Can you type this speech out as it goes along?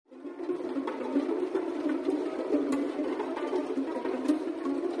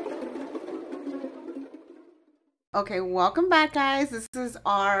Okay, welcome back, guys. This is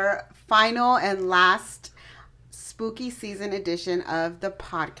our final and last spooky season edition of the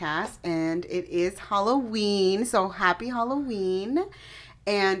podcast, and it is Halloween. So happy Halloween.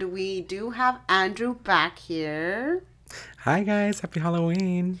 And we do have Andrew back here. Hi guys, happy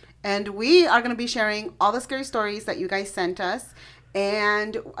Halloween. And we are going to be sharing all the scary stories that you guys sent us.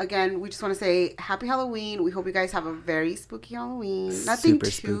 And again, we just want to say happy Halloween. We hope you guys have a very spooky Halloween. Nothing Super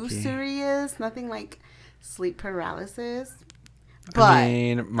too spooky. serious, nothing like sleep paralysis.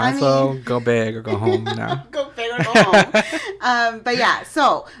 Might as well go big or go home now. Go big or go home. But yeah,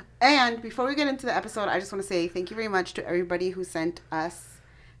 so, and before we get into the episode, I just want to say thank you very much to everybody who sent us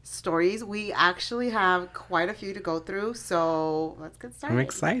stories. We actually have quite a few to go through, so let's get started. I'm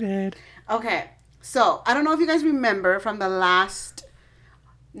excited. Okay, so I don't know if you guys remember from the last,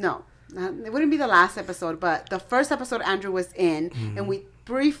 no, it wouldn't be the last episode, but the first episode Andrew was in, and we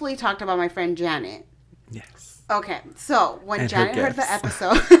briefly talked about my friend Janet. Yes. Okay, so when And Janet her heard the gifts.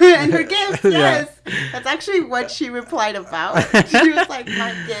 episode and her gifts, Yeah. yes, that's actually what she replied about. She was like,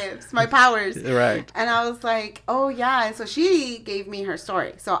 my gifts, my powers. Right. And I was like, oh yeah. And so she gave me her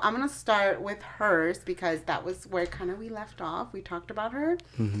story. So I'm going to start with hers because that was where kind of we left off. We talked about her.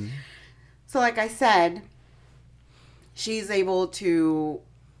 Mm-hmm. So like I said, she's able to,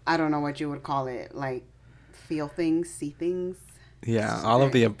 I don't know what you would call it, like feel things, see things. Yeah, all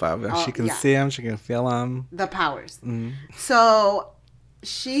of the above. If she can yeah. see them, she can feel them. The powers. Mm. So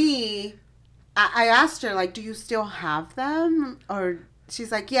I asked her, like, do you still have them? Or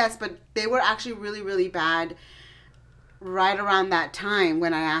she's like, yes, but they were actually really, really bad right around that time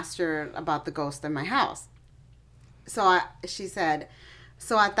when I asked her about the ghost in my house. So she said,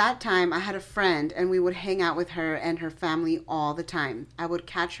 so at that time I had a friend and we would hang out with her and her family all the time. I would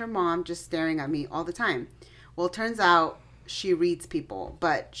catch her mom just staring at me all the time. Well, it turns out she reads people,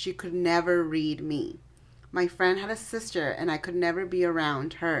 but she could never read me. My friend had a sister and I could never be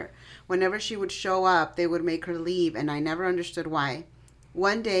around her. Whenever she would show up, they would make her leave and I never understood why.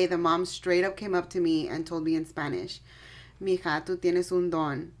 One day, the mom straight up came up to me and told me in Spanish, Mija, tú tienes un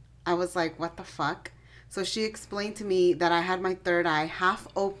don. I was like, what the fuck? So she explained to me that I had my third eye half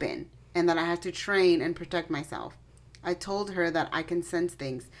open and that I had to train and protect myself. I told her that I can sense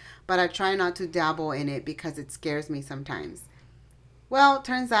things, but I try not to dabble in it because it scares me sometimes. Well, it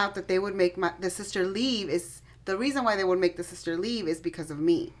turns out that they would make the sister leave is the reason why they would make the sister leave is because of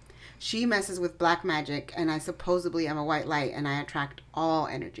me. She messes with black magic and I supposedly am a white light and I attract all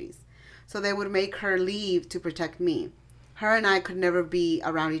energies. So they would make her leave to protect me. Her and I could never be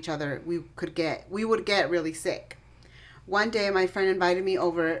around each other. We would get really sick. One day my friend invited me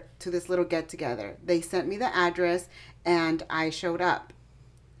over to this little get together. They sent me the address and I showed up.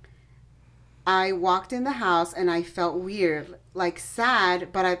 I walked in the house and I felt weird, like sad,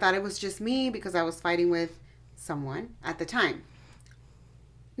 but I thought it was just me because I was fighting with someone at the time.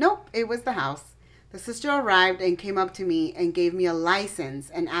 Nope, it was the house. The sister arrived and came up to me and gave me a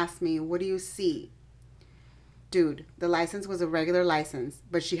license and asked me, what do you see? Dude, the license was a regular license,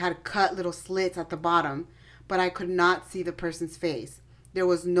 but she had cut little slits at the bottom, but I could not see the person's face. There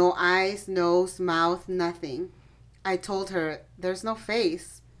was no eyes, nose, mouth, nothing. I told her, there's no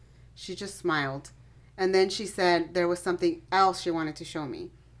face. She just smiled. And then she said there was something else she wanted to show me.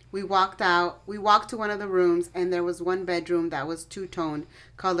 We walked out. We walked to one of the rooms, and there was one bedroom that was two-toned,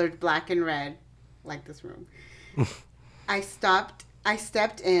 colored black and red, like this room. I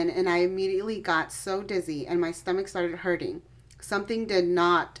stepped in, and I immediately got so dizzy, and my stomach started hurting. Something did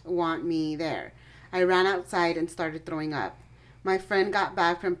not want me there. I ran outside and started throwing up. My friend got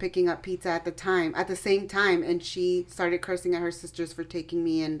back from picking up pizza at the same time, and she started cursing at her sisters for taking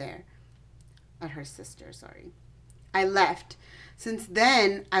me in there. At her sister, sorry. I left. Since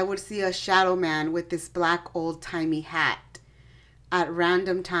then, I would see a shadow man with this black old-timey hat at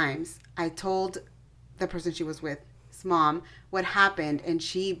random times. I told the person she was with, his mom, what happened, and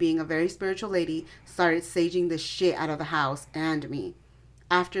she, being a very spiritual lady, started saging the shit out of the house and me.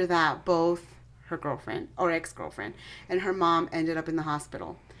 After that, both her girlfriend, or ex-girlfriend, and her mom ended up in the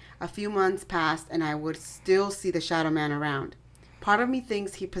hospital. A few months passed, and I would still see the shadow man around. Part of me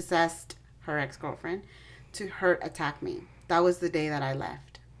thinks he possessed her ex-girlfriend to attack me. That was the day that I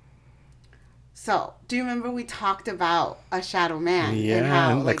left. So, do you remember we talked about a shadow man? Yeah, and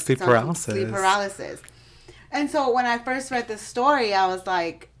how, like sleep paralysis. Sleep paralysis. And so when I first read this story, I was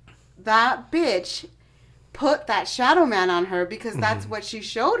like, that bitch put that shadow man on her because that's what she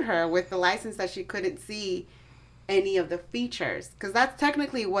showed her with the license that she couldn't see any of the features, because that's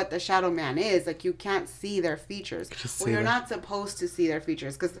technically what the shadow man is. Like, you can't see their features. Well, you're not supposed to see their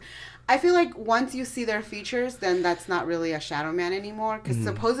features, because I feel like once you see their features, then that's not really a shadow man anymore, because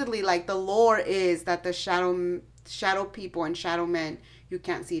supposedly, like, the lore is that the shadow shadow people and shadow men, you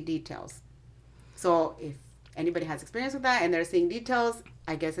can't see details. So if anybody has experience with that and they're seeing details,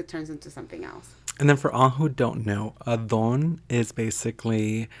 I guess it turns into something else. And then for all who don't know, a don is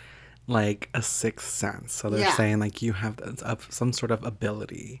basically like a sixth sense. So they're saying like you have some sort of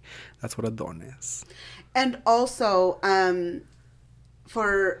ability. That's what a don is. And also,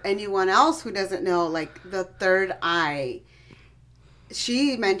 for anyone else who doesn't know, like the third eye,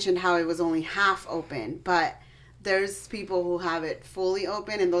 she mentioned how it was only half open, but there's people who have it fully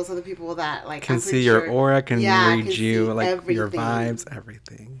open, and those are the people that like can see your aura, can read you, like everything. Your vibes,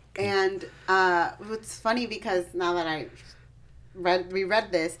 everything. And it's funny because now that I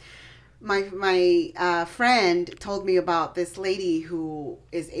reread this, my friend told me about this lady who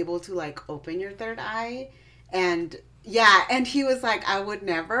is able to like open your third eye, and he was like, I would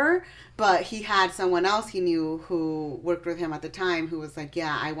never, but he had someone else he knew who worked with him at the time who was like,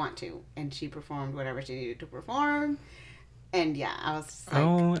 yeah, I want to, and she performed whatever she needed to perform, and I was like,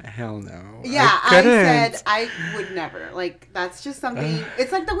 oh hell no, I said I would never, like that's just something.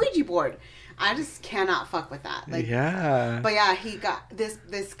 It's like the Ouija board. I just cannot fuck with that. Like, but he got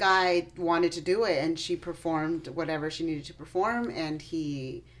this guy wanted to do it, and she performed whatever she needed to perform, and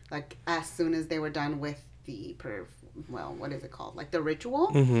he, like, as soon as they were done with the what is it called? Like the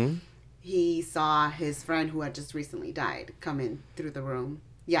ritual, he saw his friend who had just recently died come in through the room.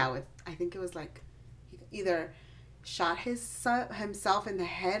 With, I think it was like he either shot himself in the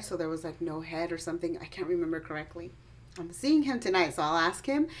head, so there was like no head or something. I can't remember correctly. I'm seeing him tonight, so I'll ask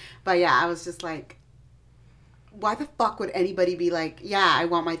him. But I was just like, why the fuck would anybody be like, I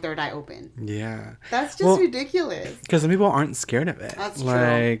want my third eye open? Yeah. That's just ridiculous. Because some people aren't scared of it. That's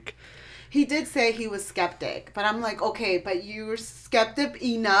true. He did say he was skeptic, but I'm like, okay, but you're skeptic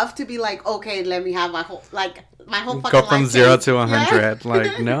enough to be like, okay, let me have my whole fucking go from 0 to 100.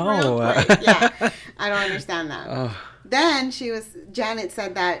 Like, no. I don't understand that. Oh. Then Janet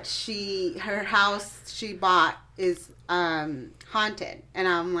said that her house she bought is haunted, and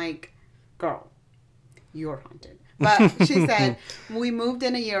I'm like, girl, you're haunted. But she said, we moved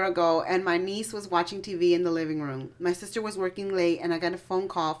in a year ago, and my niece was watching TV in the living room. My sister was working late, and I got a phone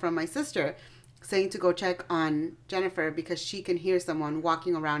call from my sister saying to go check on Jennifer because she can hear someone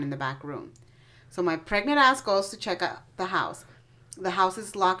walking around in the back room. So my pregnant ass goes to check out the house. The house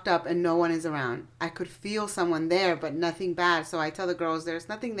is locked up and no one is around. I could feel someone there, but nothing bad. So I tell the girls there's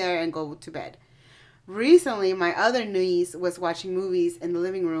nothing there and go to bed. Recently, my other niece was watching movies in the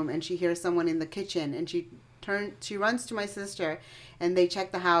living room, and she hears someone in the kitchen, and she runs to my sister, and they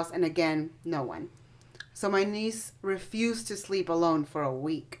check the house, and again, no one. So my niece refused to sleep alone for a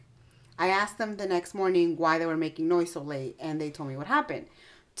week. I asked them the next morning why they were making noise so late, and they told me what happened.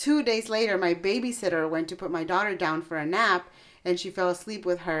 2 days later, my babysitter went to put my daughter down for a nap, and she fell asleep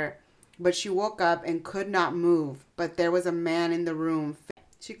with her, but she woke up and could not move, but there was a man in the room.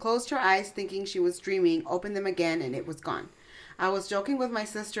 She closed her eyes thinking she was dreaming, opened them again, and it was gone. I was joking with my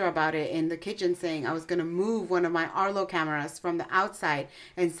sister about it in the kitchen, saying I was going to move one of my Arlo cameras from the outside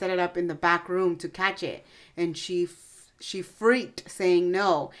and set it up in the back room to catch it. And she freaked, saying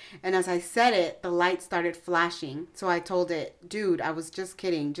no. And as I said it, the light started flashing. So I told it, dude, I was just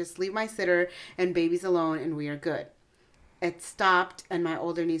kidding. Just leave my sitter and babies alone and we are good. It stopped and my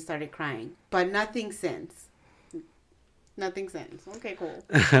older niece started crying. But nothing since. Nothing since. Okay, cool.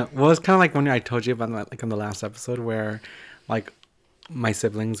 Well, it's kind of like when I told you about like on the last episode where like my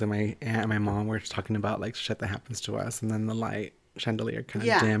siblings and my aunt and my mom were talking about like shit that happens to us, and then the light chandelier kind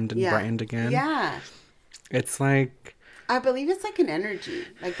of dimmed and brightened again. Yeah. It's like, I believe it's like an energy.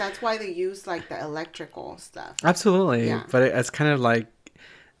 Like that's why they use like the electrical stuff. Absolutely. Yeah. But it's kind of like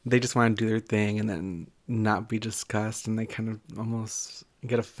they just want to do their thing and then not be discussed, and they kind of almost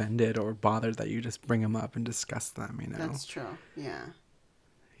get offended or bothered that you just bring them up and discuss them, you know? That's true. Yeah.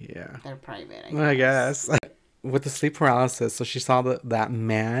 Yeah. They're private, I guess. With the sleep paralysis, so she saw that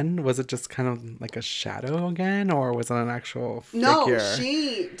man. Was it just kind of like a shadow again, or was it an actual figure? No,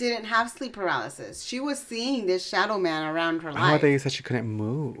 she didn't have sleep paralysis. She was seeing this shadow man around her life. I thought you said she couldn't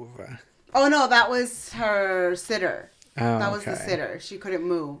move. Oh no, that was her sitter. Oh, that was the sitter. She couldn't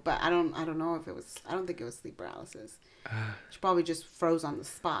move, but I don't know if it was. I don't think it was sleep paralysis. She probably just froze on the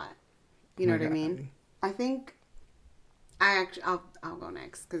spot. You know what I mean? I think I'll go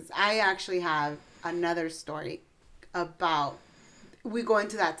next because I actually have another story about. We go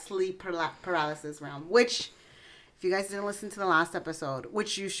into that sleep paralysis realm, which if you guys didn't listen to the last episode,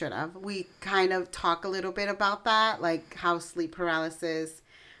 which you should have, we kind of talk a little bit about that, like how sleep paralysis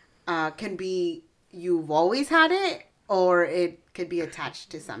can be. You've always had it, or it could be attached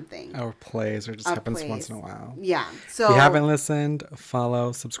to something. Or plays, or just happens once in a while. Yeah. So if you haven't listened,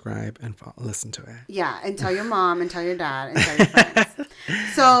 follow, subscribe, and listen to it. Yeah, and tell your mom, and tell your dad, and tell your friends.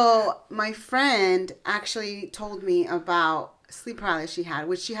 So my friend actually told me about sleep paralysis she had,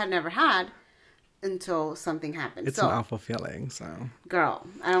 which she had never had until something happened. It's an awful feeling. So, girl,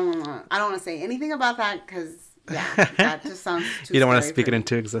 I don't want to say anything about that because that just sounds too. You don't want to speak it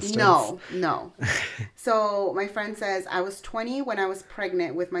into existence. No. So my friend says, I was 20 when I was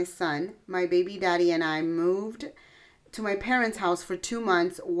pregnant with my son. My baby daddy and I moved to my parents' house for 2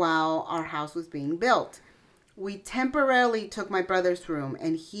 months while our house was being built. We temporarily took my brother's room,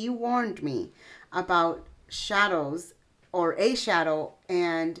 and he warned me about shadows, or a shadow,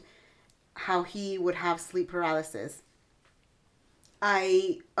 and how he would have sleep paralysis.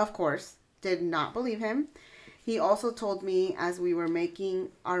 I, of course, did not believe him. He also told me as we were making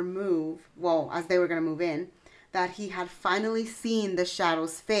our move, as they were going to move in, that he had finally seen the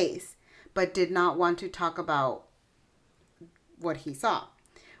shadow's face, but did not want to talk about what he saw.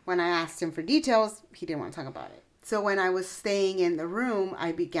 When I asked him for details, he didn't want to talk about it. So when I was staying in the room,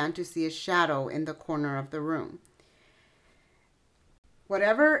 I began to see a shadow in the corner of the room.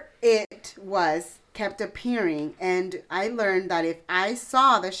 Whatever it was kept appearing, and I learned that if I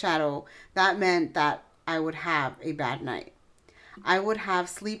saw the shadow, that meant that I would have a bad night. I would have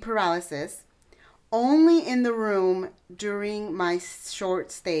sleep paralysis only in the room during my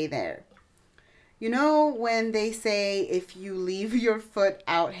short stay there. You know when they say if you leave your foot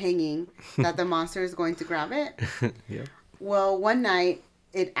out hanging that the monster is going to grab it? Yep. Well, one night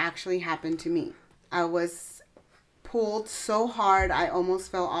it actually happened to me. I was pulled so hard I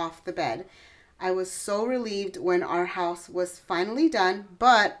almost fell off the bed. I was so relieved when our house was finally done,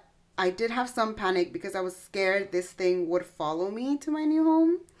 but I did have some panic because I was scared this thing would follow me to my new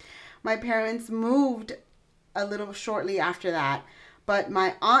home. My parents moved a little shortly after that, but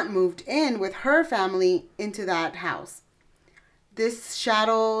my aunt moved in with her family into that house. This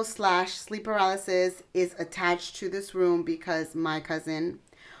shadow / sleep paralysis is attached to this room because my cousin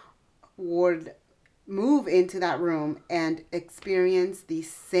would move into that room and experience the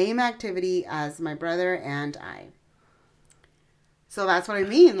same activity as my brother and I. So that's what I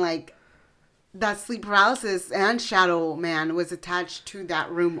mean. Like, that sleep paralysis and shadow man was attached to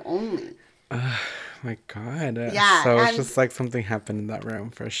that room only. My God. Yeah. So it's just like something happened in that room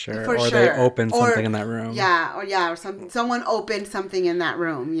for sure. Or they opened something in that room. Yeah. Or someone opened something in that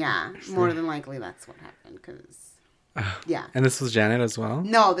room. Yeah. More than likely that's what happened. Because, yeah. And this was Janet as well?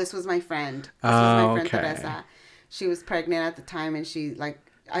 No, this was my friend. This was my friend Teresa. She was pregnant at the time, and she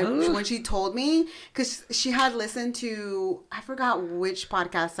when she told me, because she had listened to, I forgot which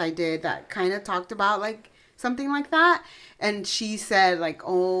podcast I did that kind of talked about like something like that, and she said like,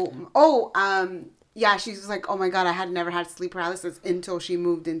 yeah, she was like, oh my God, I had never had sleep paralysis until she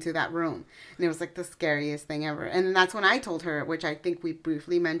moved into that room, and it was like the scariest thing ever. And that's when I told her, which I think we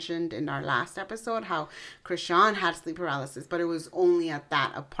briefly mentioned in our last episode, how Krishan had sleep paralysis, but it was only at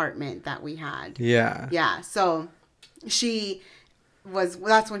that apartment that we had. Yeah. So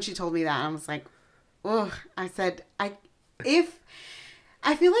that's when she told me that, and I was like, ugh. I said, I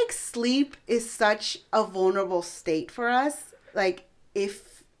feel like sleep is such a vulnerable state for us. Like,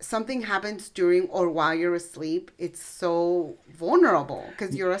 if something happens during or while you're asleep, it's so vulnerable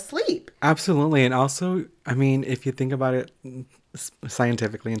because you're asleep. Absolutely. And also, I mean, if you think about it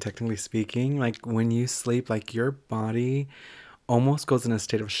scientifically and technically speaking, like when you sleep, like your body almost goes in a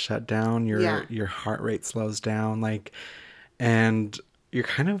state of shutdown. Your heart rate slows down, like, and you're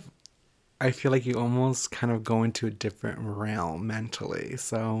kind of, I feel like you almost kind of go into a different realm mentally.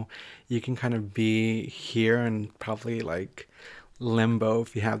 So you can kind of be here and probably like limbo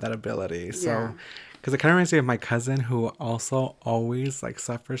if you have that ability. So, because it kind of reminds me of my cousin who also always like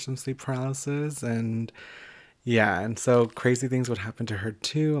suffers from sleep paralysis. And and so crazy things would happen to her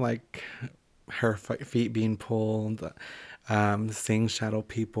too, like her feet being pulled, seeing shadow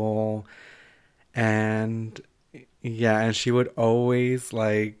people, and she would always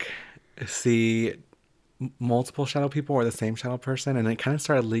like see multiple shadow people or the same shadow person, and it kind of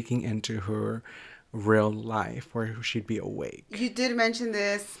started leaking into her real life where she'd be awake. You did mention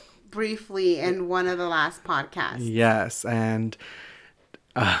this briefly in one of the last podcasts. Yes, and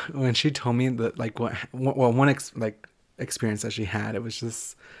when she told me that, like, one experience that she had, it was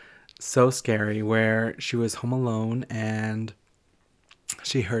just so scary, where she was home alone and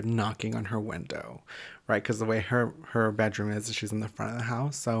she heard knocking on her window, right? Because the way her bedroom is, she's in the front of the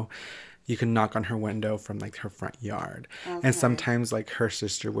house, so you can knock on her window from like her front yard. Okay. And sometimes like her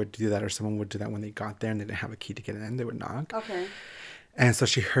sister would do that, or someone would do that when they got there and they didn't have a key to get in, they would knock. Okay. And so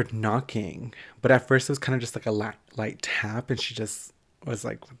she heard knocking, but at first it was kind of just like a light tap, and she just was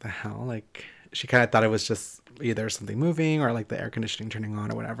like, "What the hell?" Like she kind of thought it was just either something moving or like the air conditioning turning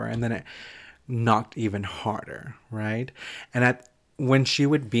on or whatever. And then it knocked even harder, right? And at when she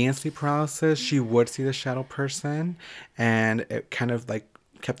would be in sleep paralysis, she would see the shadow person, and it kind of like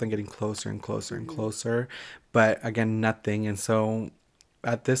kept on getting closer and closer and closer, but again, nothing. And so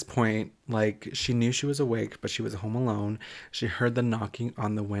at this point, like she knew she was awake, but she was home alone. She heard the knocking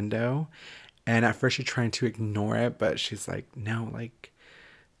on the window, and at first she tried to ignore it, but she's like, no, like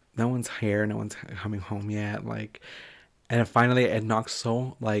no one's here, no one's coming home yet, like. And finally, it knocked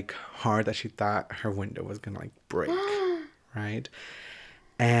so like hard that she thought her window was gonna like break, right?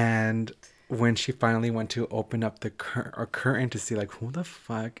 And when she finally went to open up the curtain to see like who the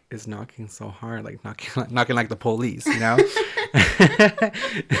fuck is knocking so hard, like knocking like the police, you know,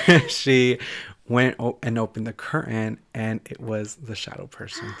 she went and opened the curtain, and it was the shadow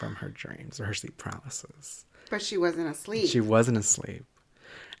person from her dreams or her sleep paralysis. But she wasn't asleep. She wasn't asleep,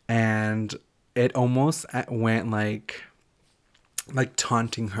 and it almost went like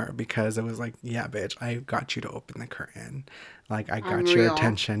taunting her, because it was like, yeah, bitch, I got you to open the curtain, like I got your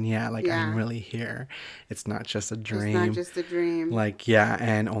attention, yeah, like I'm really here, it's not just a dream, it's not just a dream, like, yeah,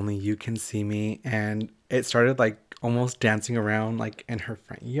 and only you can see me. And it started like almost dancing around like in her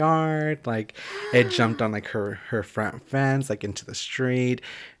front yard, like it jumped on like her front fence, like into the street,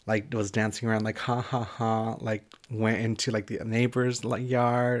 like it was dancing around like ha ha ha, like went into like the neighbor's like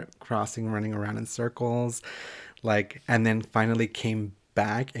yard, crossing, running around in circles, like, and then finally came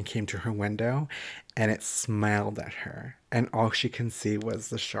back and came to her window, and it smiled at her, and all she can see was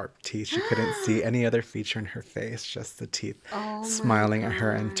the sharp teeth. She couldn't see any other feature in her face, just the teeth smiling at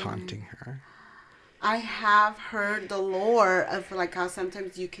her and taunting her. I have heard the lore of like how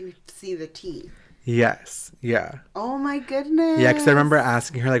sometimes you can see the teeth. Yes, yeah. Oh my goodness. Yeah, because I remember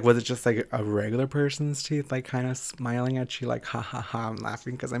asking her, like, was it just like a regular person's teeth, like kind of smiling at you, like, ha ha ha, I'm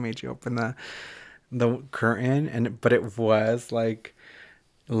laughing because I made you open the curtain, but it was like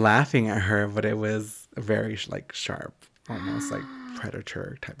laughing at her, but it was very like sharp, almost like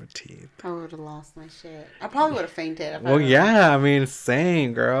predator type of teeth. I would have lost my shit. I probably would have fainted. Well, yeah, I mean,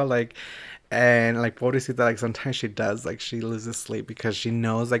 same, girl, like. And like Bodhi that like sometimes she does, like she loses sleep because she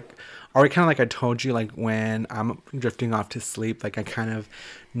knows, like, or kind of like I told you, like when I'm drifting off to sleep, like I kind of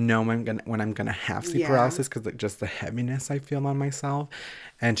know when I'm gonna have sleep paralysis, because like just the heaviness I feel on myself,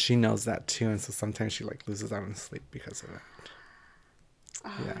 and she knows that too, and so sometimes she like loses out on sleep because of that.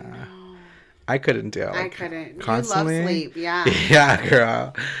 Oh, yeah, no. I couldn't do it. Like, I couldn't. Constantly. You love sleep, yeah. Yeah,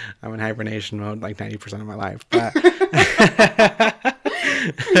 girl. I'm in hibernation mode like 90% of my life, but.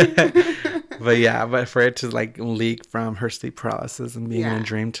 but for it to like leak from her sleep paralysis and being in a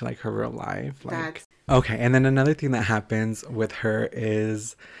dream to like her real life, like okay. And then another thing that happens with her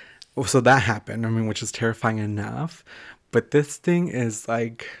is, so that happened, I mean, which is terrifying enough, but this thing is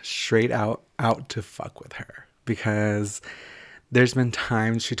like straight out to fuck with her, because there's been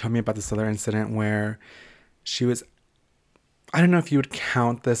times, she told me about this other incident where she was, I don't know if you would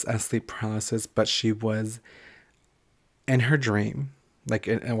count this as sleep paralysis, but she was in her dream, like,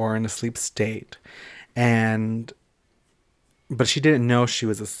 or in a sleep state, but she didn't know she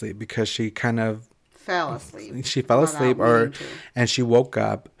was asleep because she kind of fell asleep. She fell asleep, and she woke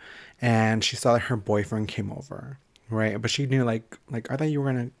up, and she saw that her boyfriend came over, right? But she knew, like I thought you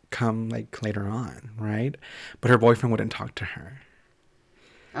were gonna come like later on, right? But her boyfriend wouldn't talk to her.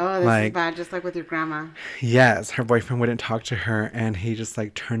 Oh, this is bad, just like with your grandma. Yes, her boyfriend wouldn't talk to her, and he just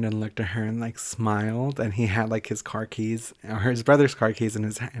like turned and looked at her and like smiled, and he had like his car keys, or his brother's car keys in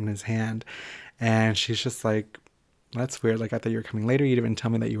his hand, and she's just like, that's weird. Like, I thought you were coming later. You didn't even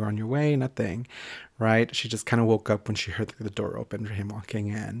tell me that you were on your way. Nothing, right? She just kind of woke up when she heard the door open for him walking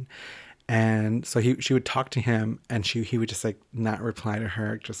in, and so she would talk to him, and he would just like not reply to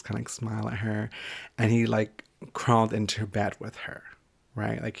her, just kind of like smile at her, and he like crawled into bed with her.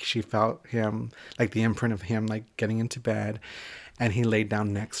 Right, like she felt him, like the imprint of him, like getting into bed, and he laid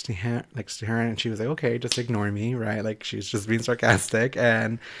down next to her, and she was like, "Okay, just ignore me," right? Like she's just being sarcastic,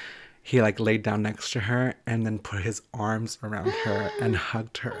 and he like laid down next to her, and then put his arms around her and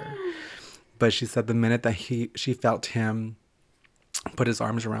hugged her. But she said the minute that she felt him put his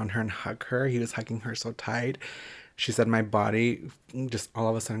arms around her and hug her, he was hugging her so tight. She said my body just all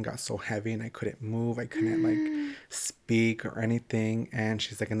of a sudden got so heavy, and I couldn't move. I couldn't like speak or anything. And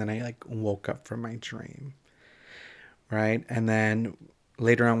she's like, and then I like woke up from my dream. Right. And then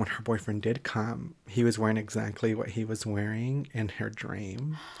later on, when her boyfriend did come, he was wearing exactly what he was wearing in her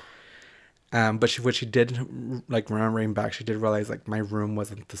dream. But what she did, like, remembering back, she did realize, like, my room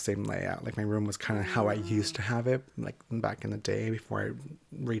wasn't the same layout. Like, my room was kind of how I used to have it, like, back in the day before I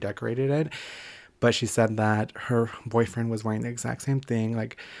redecorated it. But she said that her boyfriend was wearing the exact same thing.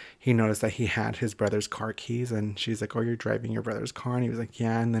 Like, he noticed that he had his brother's car keys, and she's like, "Oh, you're driving your brother's car?" And he was like,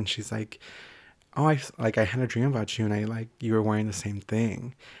 "Yeah." And then she's like, "Oh, I had a dream about you, and you were wearing the same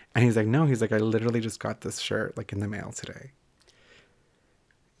thing." And he's like, "No." He's like, "I literally just got this shirt, like, in the mail today."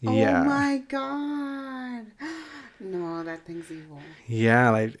 Yeah. Oh my God. No, that thing's evil. Yeah,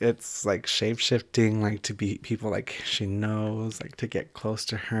 like, it's like shape shifting, like, to be people like she knows, like, to get close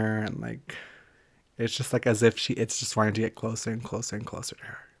to her, and like, it's just like as if it's just wanting to get closer and closer and closer to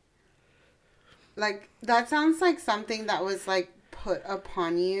her. Like, that sounds like something that was, like, put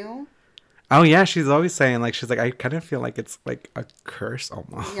upon you. Oh, yeah. She's always saying, like, she's like, I kind of feel like it's, like, a curse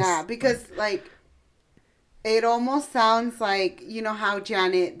almost. Yeah, because, like, it almost sounds like, you know how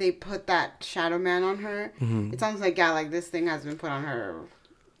Janet, they put that shadow man on her? Mm-hmm. It sounds like, yeah, like, this thing has been put on her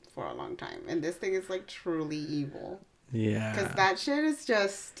for a long time. And this thing is, like, truly evil. Yeah. Because that shit is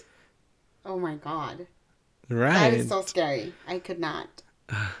just... Oh my God. Right. That is so scary. I could not.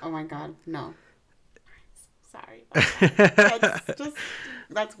 Oh my God. No. Sorry.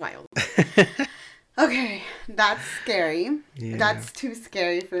 That's wild. Okay. That's scary. Yeah. That's too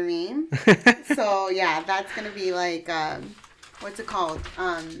scary for me. So yeah, that's going to be like, what's it called?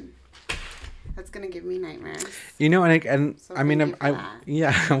 That's going to give me nightmares. You know, so I mean,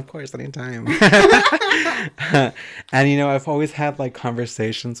 yeah, of course, anytime. And, you know, I've always had, like,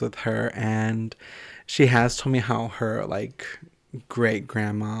 conversations with her, and she has told me how her, like, great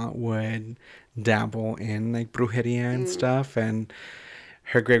grandma would dabble in, like, brujeria and stuff, and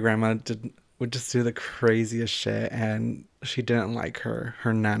her great grandma would just do the craziest shit, and she didn't like her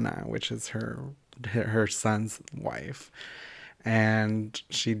nana, which is her son's wife. And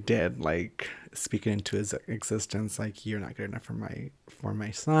she did, like, speak it into his existence, like, "You're not good enough for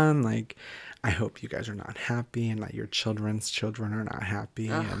my son. Like, I hope you guys are not happy, and that your children's children are not happy."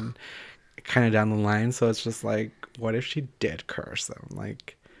 Ugh. And kind of down the line. So it's just like, what if she did curse them?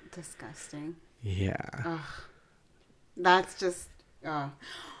 Like, disgusting. Yeah. Ugh. That's just.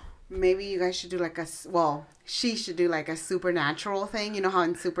 Maybe you guys should do like she should do like a supernatural thing. You know how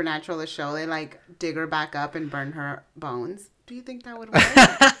in Supernatural, the show, they like dig her back up and burn her bones. Do you think that would work?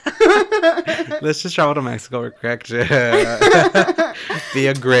 Let's just travel to Mexico real quick. Be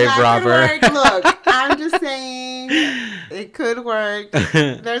a grave robber. Look, I'm just saying it could work.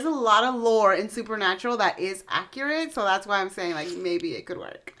 There's a lot of lore in Supernatural that is accurate, so that's why I'm saying like maybe it could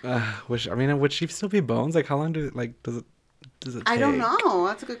work. Would she still be bones? Like, how long does it take? I don't know.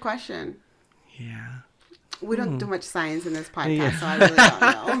 That's a good question. Yeah. We don't do much science in this podcast, so I really don't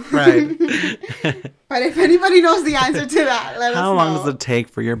know. Right. But if anybody knows the answer to that, let us know. How long does it take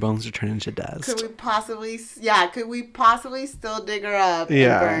for your bones to turn into dust? Could we possibly still dig her up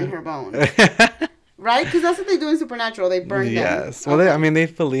and burn her bones? Right? Because that's what they do in Supernatural. They burn them. Yes. Well, they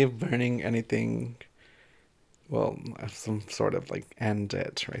believe burning anything, some sort of, like, end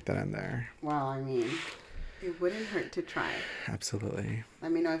it right then and there. Well, I mean... It wouldn't hurt to try. Absolutely.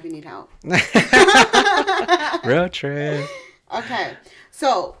 Let me know if you need help. Road trip. Okay.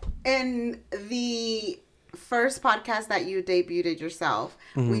 So, in the first podcast that you debuted yourself,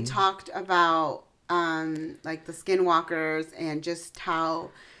 we talked about like the skinwalkers and just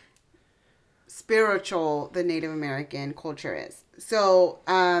how spiritual the Native American culture is. So,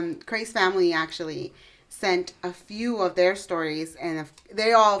 Craig's family actually sent a few of their stories, and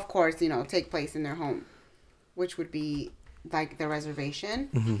they all, of course, take place in their home, which would be like the reservation.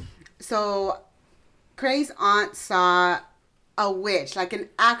 Mm-hmm. So Craig's aunt saw a witch, like an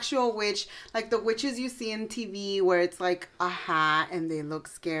actual witch, like the witches you see in TV where it's like a hat and they look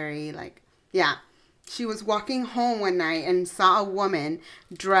scary. Like, yeah. She was walking home one night and saw a woman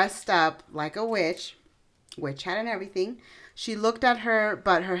dressed up like a witch hat and everything. She looked at her,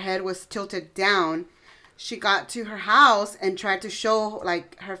 but her head was tilted down. She got to her house and tried to show,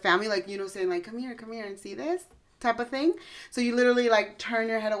 like, her family, like, saying, like, come here and see this type of thing. So you literally, like, turn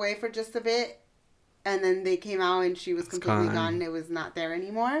your head away for just a bit, and then they came out and she was completely gone. It was not there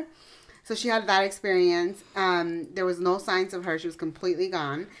anymore. So she had that experience. There was no signs of her. She was completely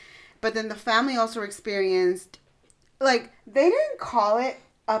gone. But then the family also experienced, like, they didn't call it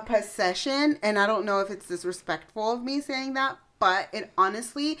a possession, and I don't know if it's disrespectful of me saying that, but it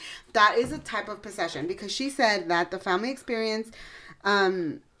honestly, that is a type of possession, because she said that the family experienced,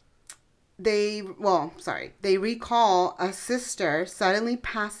 they recall a sister suddenly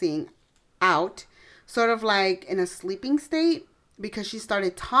passing out, sort of like in a sleeping state, because she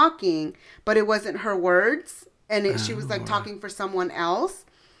started talking, but it wasn't her words, and she was like talking for someone else.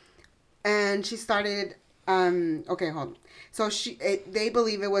 and she started. Okay, hold on. So they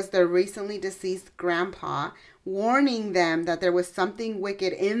believe it was their recently deceased grandpa warning them that there was something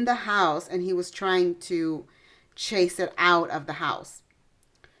wicked in the house, and he was trying to chase it out of the house.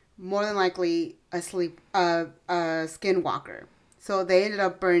 More than likely, a skinwalker. So they ended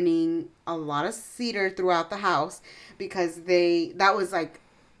up burning a lot of cedar throughout the house because that was like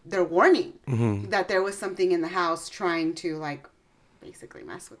their warning that there was something in the house trying to like basically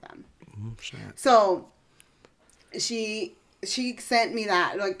mess with them. Shit. So she sent me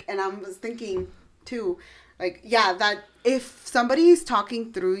that, like, and I was thinking too, like, yeah, that if somebody's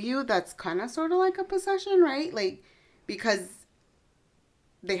talking through you, that's kind of sort of like a possession, right? Like, because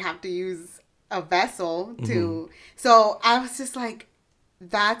they have to use a vessel to. So I was just like,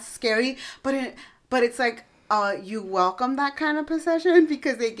 that's scary, but it's like, you welcome that kind of possession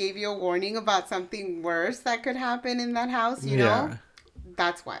because they gave you a warning about something worse that could happen in that house, you know?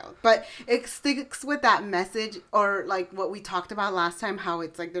 That's wild. But it sticks with that message, or like what we talked about last time, how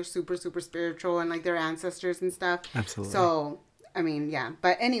it's like they're super, super spiritual and like their ancestors and stuff. Absolutely. So, I mean, yeah.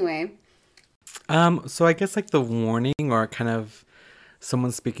 But anyway. So I guess like the warning or kind of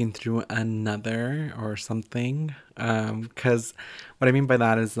someone speaking through another or something. Because what I mean by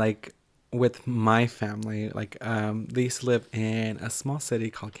that is like with my family, like they used to live in a small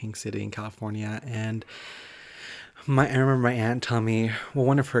city called King City in California, and I remember my aunt telling me, well,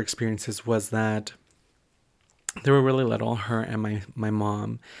 one of her experiences was that they were really little, her and my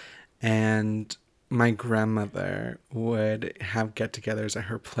mom, and my grandmother would have get-togethers at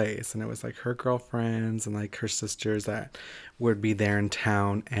her place, and it was like her girlfriends and like her sisters that would be there in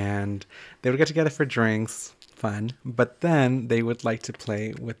town, and they would get together for drinks, fun, but then they would like to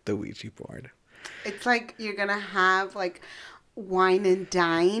play with the Ouija board. It's like you're gonna have like wine and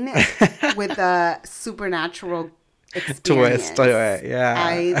dine with a supernatural experience. Twist to it, yeah.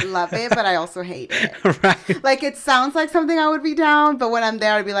 I love it, but I also hate it. Right. Like, it sounds like something I would be down, but when I'm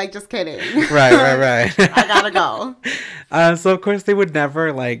there, I'd be like, just kidding. Right. I gotta go. So of course they would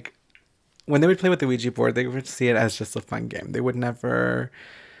never, like, when they would play with the Ouija board, they would see it as just a fun game. They would never.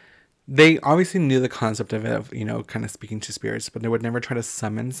 They obviously knew the concept of it, of, you know, kind of speaking to spirits, but they would never try to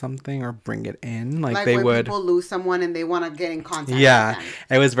summon something or bring it in. Like they when would. People lose someone and they want to get in contact. Yeah, with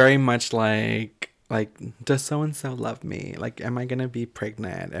them. it was very much like, does so and so love me? Like, am I gonna be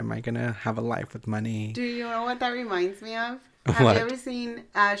pregnant? Am I gonna have a life with money? Do you know what that reminds me of? What? Have you ever seen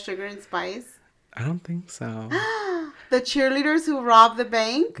Sugar and Spice? I don't think so. The cheerleaders who robbed the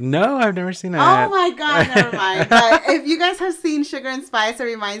bank? No, I've never seen it. Oh my God, never mind. But if you guys have seen Sugar and Spice, it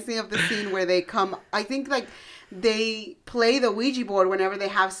reminds me of the scene where they come, I think like they play the Ouija board whenever they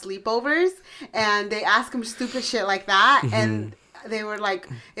have sleepovers, and they ask them stupid shit like that. And they were like,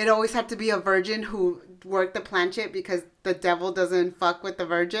 it always had to be a virgin who worked the planchette because the devil doesn't fuck with the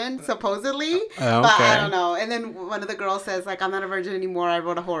virgin, supposedly. Okay. But I don't know. And then one of the girls says, like, I'm not a virgin anymore. I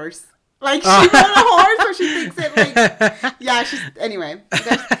rode a horse. Like, she rode a horse, or she thinks it, like, yeah, anyway.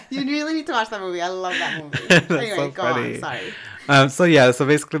 You really need to watch that movie. I love that movie. Anyway, so go funny. on. Sorry. So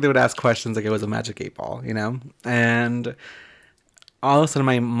basically they would ask questions like it was a magic 8-ball, you know? And all of a sudden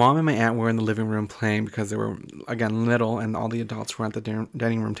my mom and my aunt were in the living room playing because they were, again, little, and all the adults were at the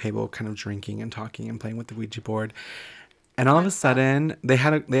dining room table kind of drinking and talking and playing with the Ouija board. And all of a sudden, they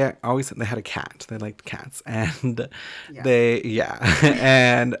had a cat. They liked cats, and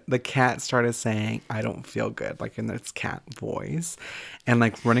and the cat started saying, "I don't feel good," like in its cat voice, and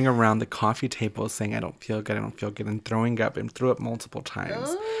like running around the coffee table saying, "I don't feel good, and throwing up, and threw up multiple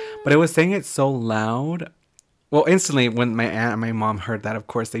times. But it was saying it so loud. Well, instantly when my aunt and my mom heard that, of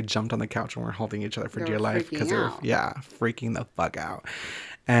course they jumped on the couch and were holding each other for dear life because they were freaking the fuck out,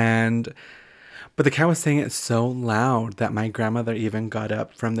 But the cat was saying it so loud that my grandmother even got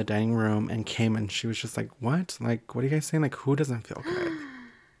up from the dining room and came, and she was just like, what? Like, what are you guys saying? Like, who doesn't feel good?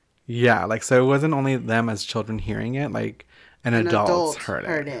 Yeah, like, so it wasn't only them as children hearing it, like, and adults heard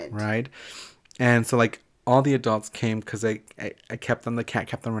it. Right? And so, like, all the adults came because the cat kept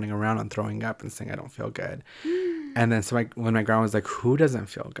on running around and throwing up and saying, I don't feel good. And then so when my grandma was like, who doesn't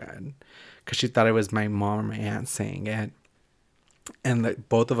feel good? Because she thought it was my mom or my aunt saying it. And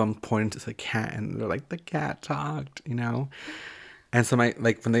both of them pointed to the cat, and they're like, the cat talked, you know? And so when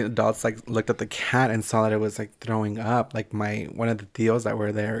the adults like looked at the cat and saw that it was like throwing up, like one of the tios that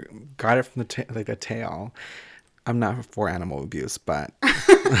were there got it from the tail. I'm not for animal abuse, but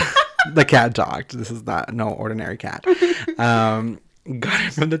the cat talked. This is not no ordinary cat. Got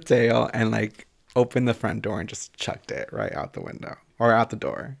it from the tail and like opened the front door and just chucked it right out the window or out the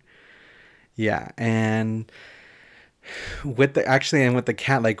door. Yeah, and with the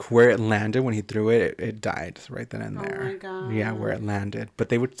cat, like where it landed when he threw it, it died right then and there. Oh my God. Yeah, where it landed. But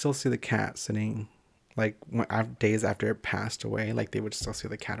they would still see the cat sitting, like days after it passed away. Like they would still see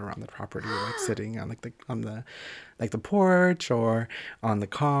the cat around the property, like sitting on the porch or on the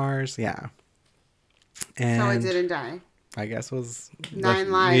cars. Yeah. And so it didn't die. I guess it was 9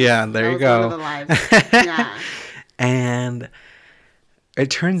 lives. Yeah, there you go. One of the lives. Yeah. And it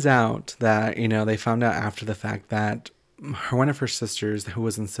turns out that, they found out after the fact that one of her sisters, who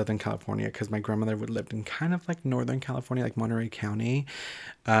was in Southern California, because my grandmother would lived in kind of like Northern California, like Monterey County.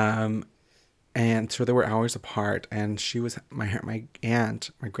 And so they were hours apart, and she was, my aunt,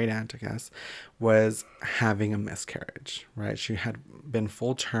 my great aunt, I guess, was having a miscarriage, right? She had been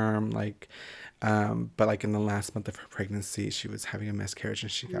full term, like, but like in the last month of her pregnancy, she was having a miscarriage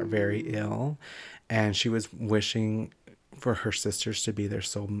and she got very ill, and she was wishing for her sisters to be there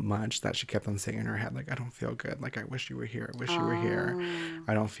so much that she kept on saying in her head, like, I don't feel good. Like, I wish you were here. I wish you were here.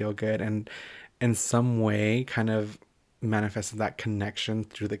 I don't feel good. And in some way kind of manifested that connection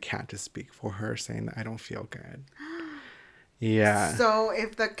through the cat to speak for her, saying that I don't feel good. Yeah. So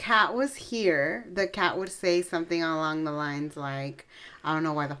if the cat was here, the cat would say something along the lines like, I don't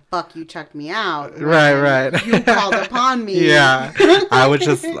know why the fuck you chucked me out. Right. You called upon me. Yeah. I was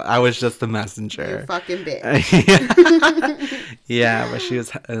just the messenger. You fucking bitch. Yeah, but she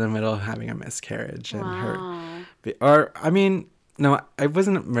was in the middle of having a miscarriage, and no, it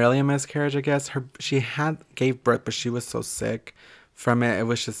wasn't really a miscarriage, I guess. She gave birth, but she was so sick from it. It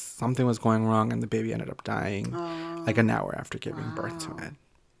was just something was going wrong, and the baby ended up dying like an hour after giving birth to it.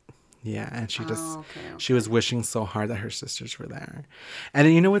 Yeah, and she was wishing so hard that her sisters were there.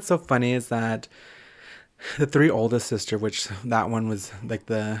 And you know what's so funny is that the 3 oldest sister, which that one was like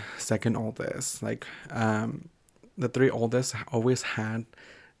the second oldest, like the 3 oldest always had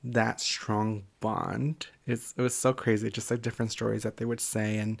that strong bond. It was so crazy, just like different stories that they would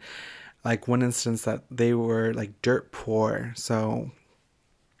say. And like one instance that they were like dirt poor, so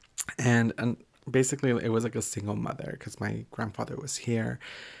and basically it was like a single mother because my grandfather was here,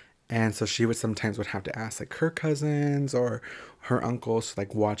 and so she would have to ask like her cousins or her uncles to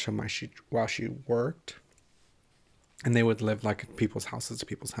like watch them while she worked, and they would live like at people's houses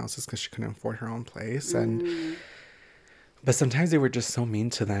because she couldn't afford her own place. And but sometimes they were just so mean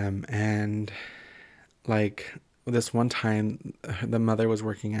to them. And like this one time, the mother was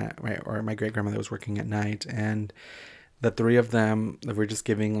working or my great grandmother was working at night, and the 3 of them were just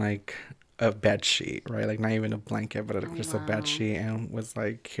giving like a bed sheet, right? Like not even a blanket, but just a bed sheet, and was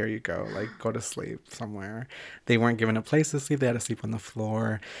like, here you go, like go to sleep somewhere. They weren't given a place to sleep. They had to sleep on the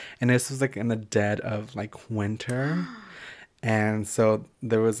floor. And this was like in the dead of like winter. And so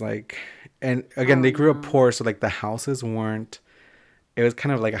there was like, and again, they grew up poor. So like the houses it was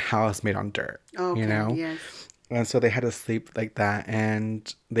kind of like a house made on dirt, Yes. And so they had to sleep like that.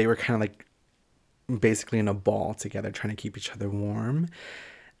 And they were kind of like basically in a ball together, trying to keep each other warm.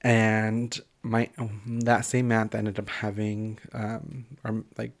 And that same aunt that ended up having, or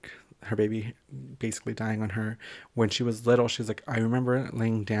like her baby basically dying on her when she was little, she's like, I remember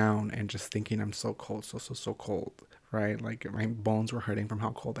laying down and just thinking, I'm so cold, so cold, right? Like my bones were hurting from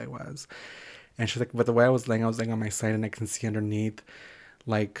how cold I was. And she's like, but the way I was laying on my side, and I can see underneath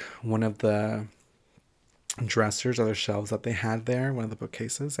like one of the dressers or the shelves that they had there, one of the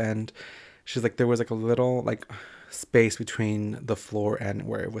bookcases. And she's like, there was like a little like space between the floor and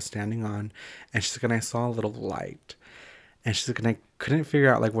where it was standing on. And she's like, and I saw a little light. And she's like, and I couldn't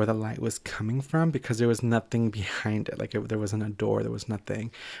figure out like where the light was coming from because there was nothing behind it. Like there wasn't a door, there was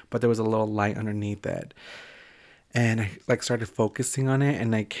nothing, but there was a little light underneath it. And I like started focusing on it,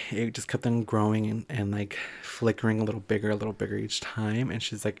 and like it just kept on growing and like flickering a little bigger each time. And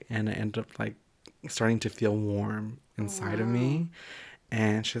she's like, and I ended up like starting to feel warm inside of me.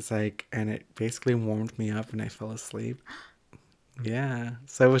 And she's like, and it basically warmed me up and I fell asleep. Yeah.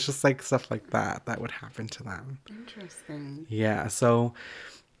 So it was just like stuff like that would happen to them. Interesting. Yeah. So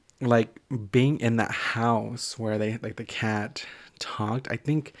like being in that house where they like the cat talked, I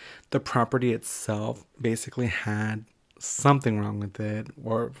think the property itself basically had something wrong with it,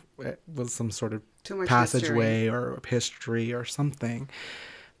 or it was some sort of passageway or history or something.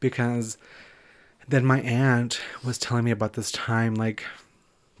 Because then my aunt was telling me about this time, like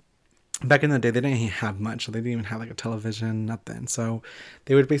back in the day, they didn't have much. They didn't even have like a television, nothing. So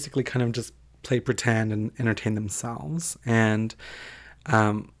they would basically kind of just play pretend and entertain themselves. And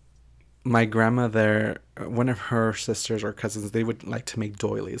my grandmother, one of her sisters or cousins, they would like to make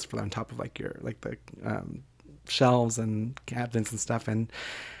doilies for on top of like the shelves and cabinets and stuff. And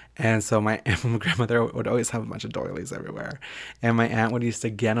And so my grandmother would always have a bunch of doilies everywhere. And my aunt would used to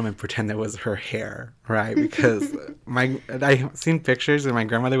get them and pretend it was her hair, right? Because I've seen pictures and my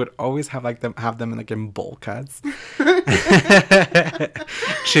grandmother would always have them like in bowl cuts.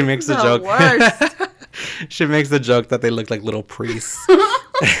 She makes the joke. Worst. She makes the joke that they look like little priests.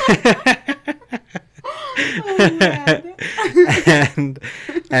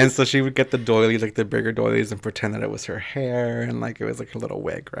 and so she would get the doilies, like the bigger doilies, and pretend that it was her hair and like it was like a little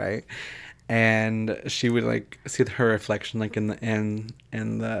wig, right? And she would like see her reflection like in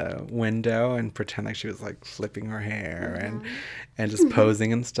the window and pretend like she was like flipping her hair and just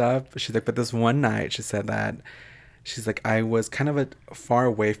posing and stuff. She's like, but this one night she said that she's like, I was kind of far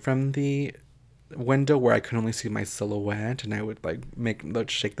away from the window where I could only see my silhouette, and I would like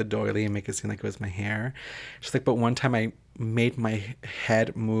shake the doily and make it seem like it was my hair. She's like, but one time I made my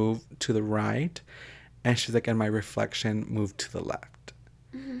head move to the right, and she's like, and my reflection moved to the left.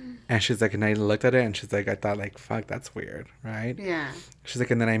 And she's like, and I looked at it, and she's like, I thought like, fuck, that's weird, right? Yeah. She's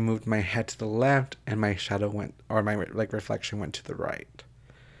like, and then I moved my head to the left, and my shadow went, or my like reflection went to the right.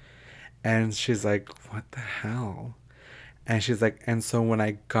 And she's like, what the hell? And she's like, and so when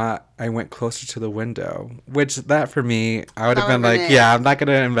I went closer to the window, which that for me, I would have been like, yeah, I'm not going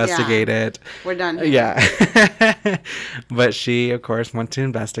to investigate it. We're done here. Yeah. But she, of course, went to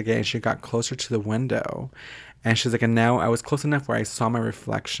investigate, and she got closer to the window. And she's like, and now I was close enough where I saw my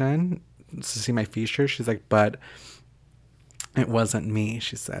reflection to see my features. She's like, but it wasn't me,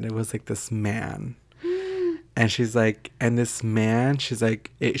 she said. It was like this man. And she's like, and this man, she's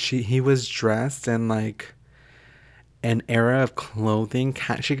like, he was dressed in like an era of clothing.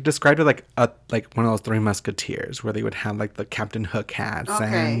 She described it like one of those Three Musketeers, where they would have like the Captain Hook hats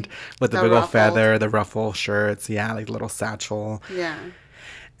and with the big old feather, the ruffle shirts, like little satchel. Yeah.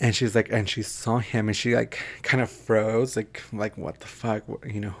 And she's like, and she saw him, and she like kind of froze, like what the fuck,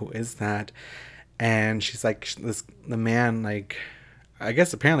 who is that? And she's like, the man, like, I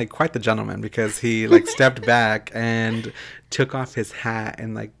guess apparently quite the gentleman, because he like stepped back and took off his hat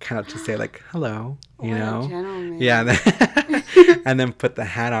and like kind of to say like hello, you know? Gentleman. Yeah, and then put the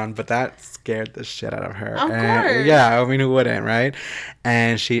hat on, but that scared the shit out of her. Of course. Yeah, I mean, who wouldn't, right?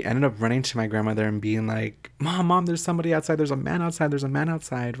 And she ended up running to my grandmother and being like, Mom, there's somebody outside. There's a man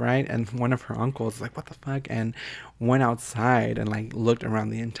outside, right? And one of her uncles was like, what the fuck? And went outside and like looked around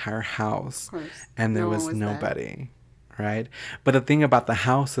the entire house, and there was nobody. There. Right? But the thing about the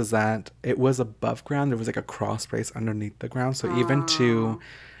house is that it was above ground. There was like a crawl space underneath the ground. So even to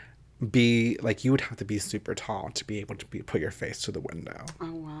be like, you would have to be super tall to be able to put your face to the window.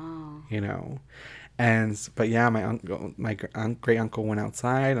 Oh, wow. But yeah, my great uncle went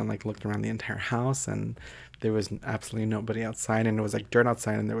outside and like looked around the entire house, and there was absolutely nobody outside, and it was like dirt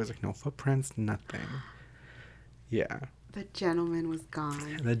outside, and there was like no footprints, nothing. Yeah. The gentleman was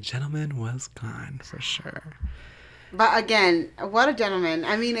gone. The gentleman was gone for sure. But again, what a gentleman.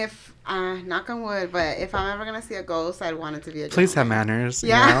 I mean, if, knock on wood, but if I'm ever going to see a ghost, I'd want it to be a gentleman. Please have manners.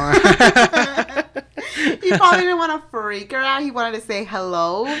 Yeah. He probably didn't want to freak her out. He wanted to say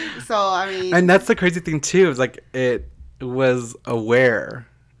hello. So, I mean. And that's the crazy thing, too. Is like, it was aware.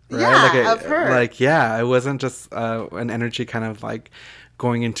 Right? Yeah, of her. Like, yeah, it wasn't just an energy kind of like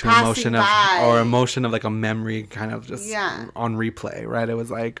going into emotion of like a memory kind of just on replay, right? It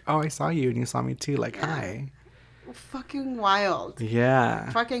was like, oh, I saw you and you saw me too. Like, hi. Fucking wild. Yeah.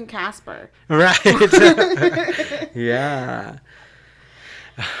 Fucking Casper. Right. Yeah.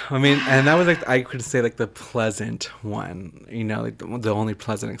 I mean, and that was like, I could say like the pleasant one, like the only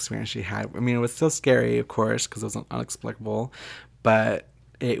pleasant experience she had. I mean, it was still scary, of course, because it was unexplicable, but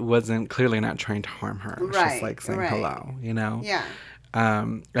it wasn't clearly not trying to harm her. It was just like saying hello, Yeah.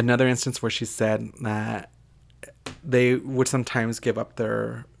 Another instance where she said that they would sometimes give up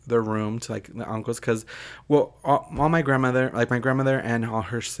their room to like the uncles, because all my grandmother and all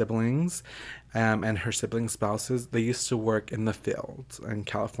her siblings and her sibling spouses, they used to work in the fields in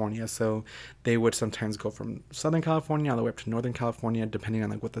California, so they would sometimes go from Southern California all the way up to Northern California, depending on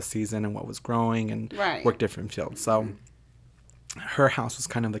like what the season and what was growing, and work different fields. So her house was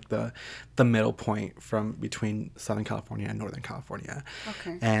kind of like the middle point from between Southern California and Northern California.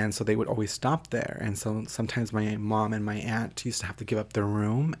 Okay. And so they would always stop there. And so sometimes my mom and my aunt used to have to give up their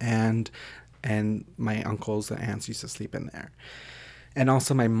room, and my uncles and aunts used to sleep in there. And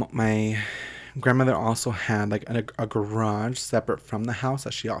also my grandmother also had like a garage separate from the house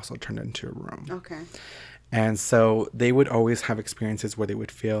that she also turned into a room. Okay. And so they would always have experiences where they would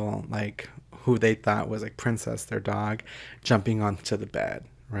feel like who they thought was like Princess, their dog, jumping onto the bed,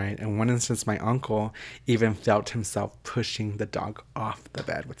 right? And one instance, my uncle even felt himself pushing the dog off the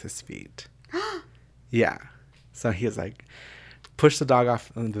bed with his feet. Yeah. So he was like pushed the dog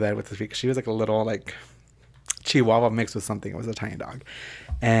off the bed with his feet. She was like a little like Chihuahua mixed with something. It was a tiny dog,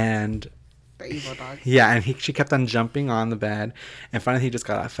 and the evil dog. Yeah, and she kept on jumping on the bed, and finally he just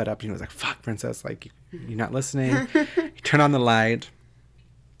got fed up. And he was like, "Fuck, princess! Like you're not listening." He turned on the light,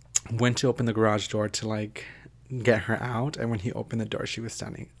 went to open the garage door to like get her out, and when he opened the door, she was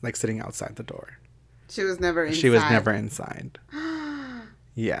sitting outside the door. She was never inside. She was never inside.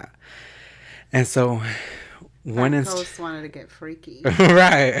 Yeah, and so. Ghost wanted to get freaky.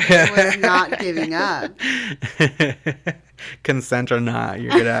 Right. It was not giving up. Consent or not,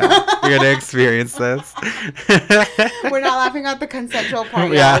 you're gonna experience this. We're not laughing at the consensual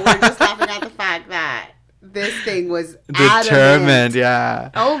part. Yeah. We're just laughing at the fact that this thing was determined. Adamant. Yeah.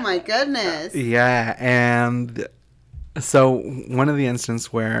 Oh my goodness. Yeah, and so one of the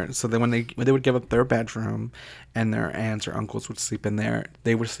instances when they would give up their bedroom, and their aunts or uncles would sleep in there,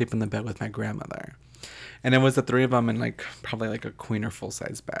 they would sleep in the bed with my grandmother. And it was the three of them in like probably like a queen or full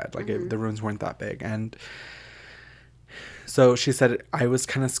size bed. Like the rooms weren't that big. And so she said I was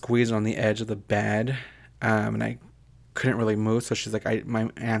kind of squeezed on the edge of the bed, and I couldn't really move. So she's like, my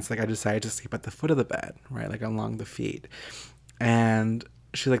aunt's like, I decided to sleep at the foot of the bed, right, like along the feet. And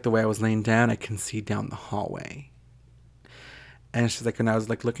she's like, the way I was laying down, I can see down the hallway. And she's like, and I was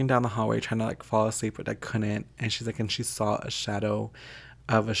like looking down the hallway trying to like fall asleep, but I couldn't. And she's like, and she saw a shadow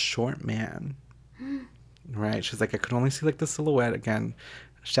of a short man. Right, she's like, I could only see like the silhouette. Again,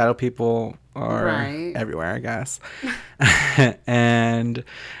 shadow people are everywhere, I guess. And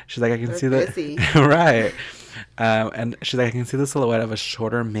she's like, I can see the right. And she's like, I can see the silhouette of a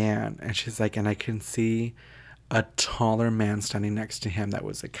shorter man. And she's like, and I can see a taller man standing next to him that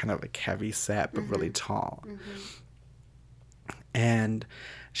was like kind of like heavy set but really tall. And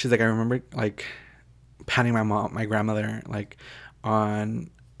she's like, I remember like patting my grandmother like on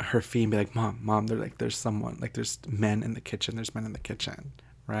her feet and be like, mom, they're like, there's someone, like there's men in the kitchen,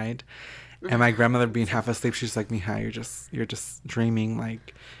 right? And my grandmother being half asleep, she's like, Mija, you're just dreaming,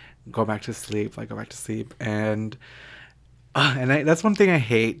 like go back to sleep. And that's one thing I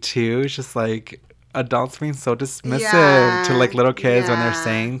hate too. It's just like adults being so dismissive to like little kids when they're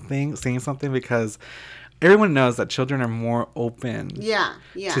saying something, because everyone knows that children are more open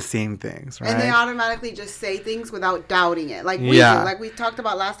to seeing things, right? And they automatically just say things without doubting it. Like we do. Like we talked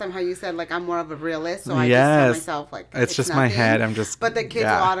about last time how you said, like, I'm more of a realist, so I just tell myself, like, it's just nothing. My head. I'm just... But the kids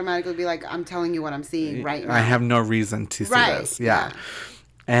will automatically be like, I'm telling you what I'm seeing right now. I have no reason to see this. Yeah.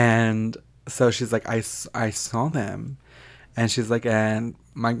 And so she's like, I saw them. And she's like, and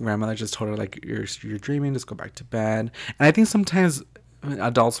my grandmother just told her, like, you're dreaming, just go back to bed. And I think sometimes...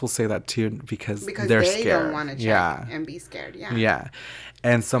 adults will say that too because they're scared. They don't want to check and be scared.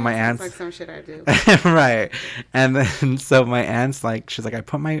 And so my aunt's like some shit I do. Right. And then so my aunt's like, she's like, I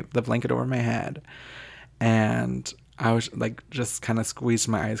put the blanket over my head, and I was like, just kind of squeezed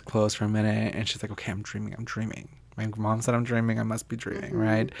my eyes closed for a minute, and she's like, okay, I'm dreaming. My mom said I'm dreaming, I must be dreaming,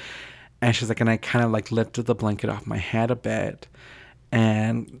 right? And she's like, and I kind of like lifted the blanket off my head a bit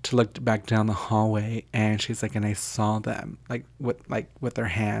and to look back down the hallway, and she's like, and I saw them with their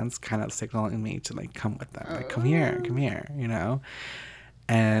hands kind of signaling me to like come with them, like come here, you know.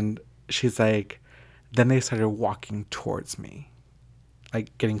 And she's like, then they started walking towards me,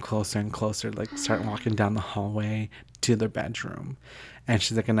 like getting closer and closer, like start walking down the hallway to their bedroom. And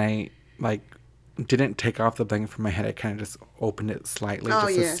she's like, and I like didn't take off the blanket from my head. I kind of just opened it slightly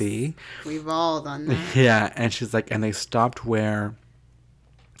to see. We've all done that. Yeah. And she's like, and they stopped where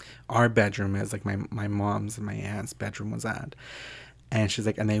our bedroom is, like my mom's and my aunt's bedroom was at. And she's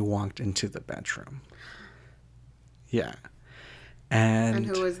like, and they walked into the bedroom. Yeah. And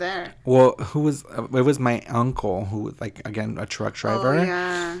who was there? Well, it was my uncle, who was like, again, a truck driver. Oh,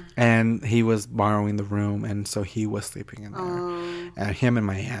 yeah. And he was borrowing the room, and so he was sleeping in there. And him and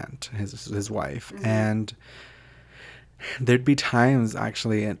my aunt, his wife. And there'd be times,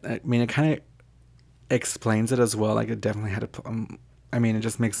 actually, I mean, it kind of explains it as well. Like, it definitely had it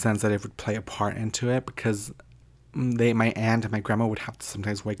just makes sense that it would play a part into it, because my aunt and my grandma would have to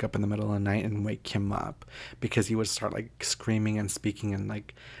sometimes wake up in the middle of the night and wake him up, because he would start like screaming and speaking in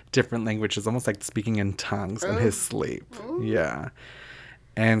like different languages, almost like speaking in tongues in his sleep. Yeah.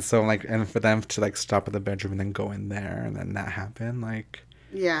 And so like, and for them to like stop at the bedroom and then go in there, and then that happened, like,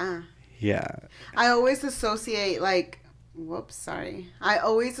 yeah. I always associate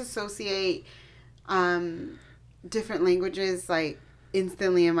different languages like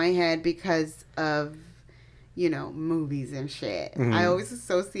instantly in my head because of, you know, movies and shit. I always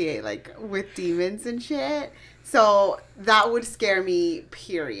associate like with demons and shit. So that would scare me,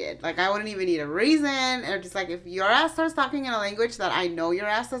 period. Like, I wouldn't even need a reason. Or just like, if your ass starts talking in a language that I know your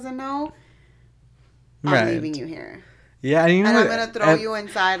ass doesn't know, I'm leaving you here. Yeah, and I'm gonna throw you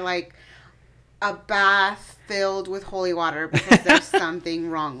inside like a bath filled with holy water because there's something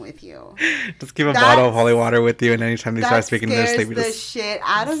wrong with you. Just keep a bottle of holy water with you, and anytime they start speaking in their sleep, you just just shit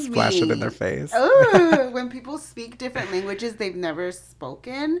out of splash it in their face. When people speak different languages they've never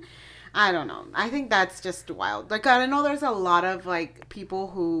spoken, I don't know. I think that's just wild. Like, I know there's a lot of like people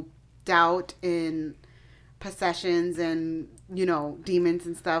who doubt in possessions and, you know, demons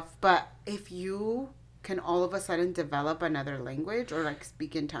and stuff, but if you can all of a sudden develop another language or like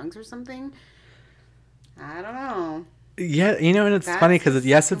speak in tongues or something, I don't know. Yeah, you know, and it's funny because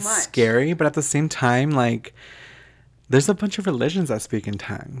yes, it's scary, but at the same time, like, there's a bunch of religions that speak in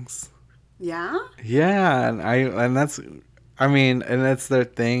tongues. Yeah. Yeah, and that's, I mean, and that's their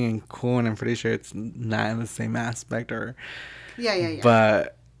thing and cool, and I'm pretty sure it's not in the same aspect or. Yeah.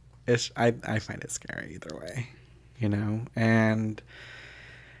 But I find it scary either way, you know, and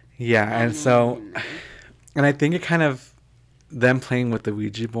yeah, and so, and I think it kind of. Them playing with the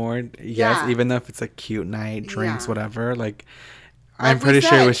Ouija board, yes, even though if it's a cute night, drinks, whatever, like I'm pretty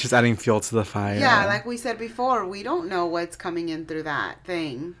sure it was just adding fuel to the fire. Yeah, like we said before, we don't know what's coming in through that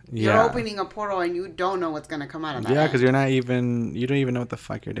thing. Yeah. You're opening a portal and you don't know what's going to come out of that. Yeah, because you don't even know what the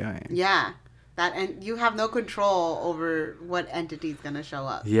fuck you're doing. Yeah, and you have no control over what entity's going to show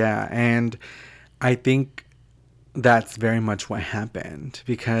up. Yeah, and I think that's very much what happened,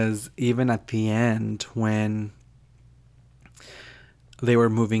 because even at the end when they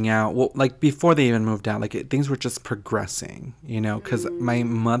were moving out, well, like before they even moved out, like things were just progressing, you know, because my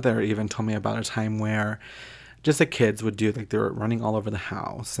mother even told me about a time where just the kids would do, like, they were running all over the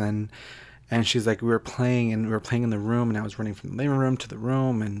house, and she's like, we were playing in the room, and I was running from the living room to the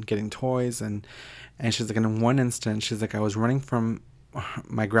room and getting toys, and she's like, in one instant, she's like, I was running from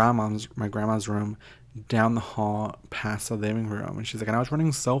my grandma's room down the hall past the living room, and she's like, and I was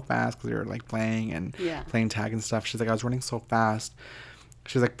running so fast because we were like playing and playing tag and stuff. She's like, I was running so fast.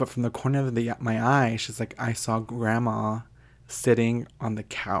 She's like, but from the corner of my eye, she's like, I saw Grandma sitting on the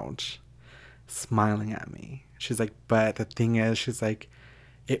couch, smiling at me. She's like, but the thing is, she's like,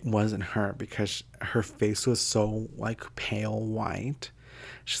 it wasn't her, because her face was so like pale white.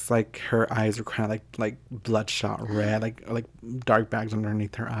 She's like, her eyes were kind of like bloodshot red, like dark bags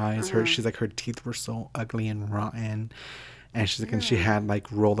underneath her eyes. She's like, her teeth were so ugly and rotten. And she's like, and she had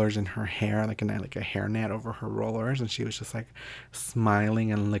like rollers in her hair, like a hairnet over her rollers, and she was just like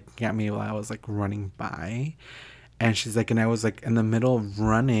smiling and looking at me while I was like running by. And she's like, and I was like in the middle of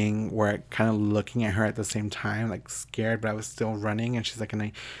running, where kind of looking at her at the same time, like scared, but I was still running. And she's like, and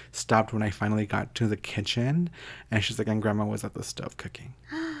I stopped when I finally got to the kitchen, and she's like, and Grandma was at the stove cooking.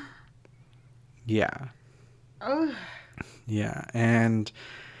 Yeah. Oh. Yeah, and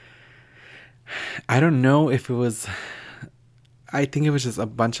I don't know if it was. I think it was just a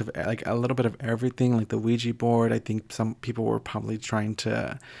bunch of, like, a little bit of everything, like the Ouija board. I think some people were probably trying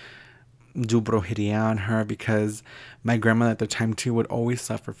to do brujeria on her, because my grandma at the time too would always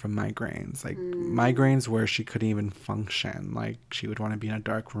suffer from migraines, like migraines where she couldn't even function. Like, she would want to be in a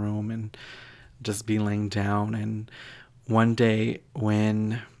dark room and just be laying down. And one day,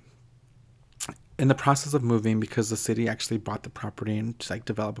 when in the process of moving, because the city actually bought the property and just like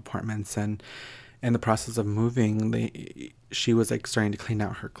develop apartments, and in the process of moving, she was like starting to clean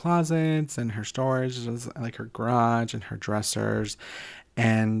out her closets and her storage, like her garage and her dressers.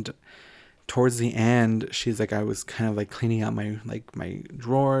 And towards the end, she's like, I was kind of like cleaning out my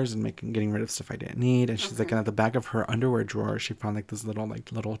drawers and getting rid of stuff I didn't need. And she's like, and at the back of her underwear drawer, she found like this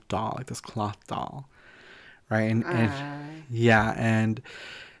little doll, like this cloth doll, right? And yeah, and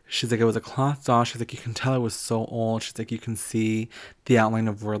she's like, it was a cloth doll. She's like, you can tell it was so old. She's like, you can see the outline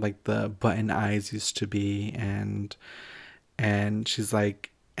of where like the button eyes used to be, and she's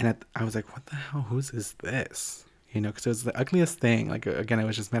like, and I was like, what the hell? Whose is this? You know, because it was the ugliest thing. Like, again, it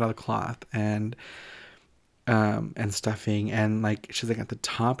was just made out of cloth and stuffing, and like, she's like, at the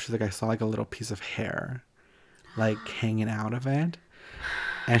top, she's like, I saw like a little piece of hair, like hanging out of it.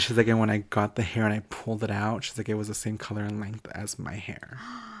 And she's like, and when I got the hair and I pulled it out, she's like, it was the same color and length as my hair.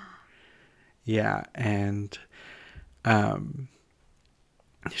 Yeah, and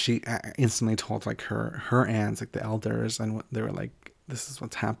she instantly told like her aunts, like the elders, and they were like, this is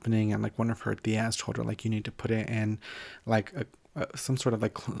what's happening. And like one of her tias told her, like, you need to put it in like some sort of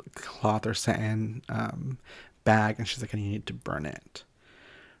like cloth or satin bag, and she's like, and you need to burn it.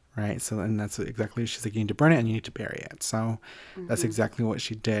 Right. So, and that's exactly, she's like, you need to burn it and you need to bury it. So that's exactly what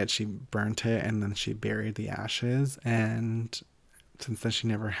she did. She burnt it and then she buried the ashes, and since then she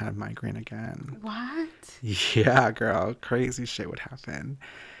never had migraine again. What? Yeah, girl, crazy shit would happen.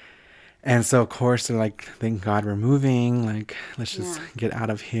 And so, of course, they're like, thank God we're moving. Like, let's just Yeah. get out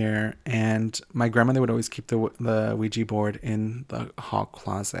of here. And my grandmother would always keep the Ouija board in the hall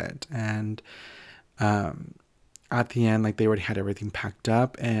closet. And at the end, like, they already had everything packed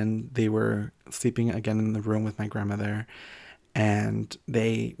up and they were sleeping again in the room with my grandmother. And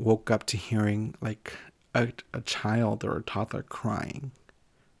they woke up to hearing, like, a child or a toddler crying.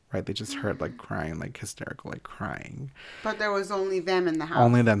 Right? They just heard, like, crying, like, hysterical, like, crying. But there was only them in the house.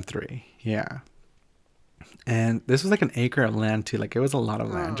 Only them three. Yeah. And this was like an acre of land too. Like it was a lot of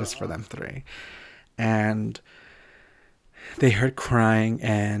land just for them three. And they heard crying,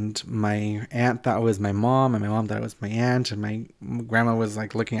 and my aunt thought it was my mom, and my mom thought it was my aunt, and my grandma was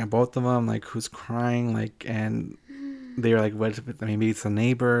like looking at both of them, like who's crying, like, and they were like, what? Maybe it's the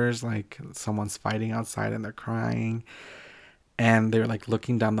neighbors, like someone's fighting outside and they're crying. And they were like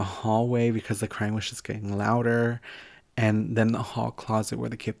looking down the hallway because the crying was just getting louder. And then the hall closet where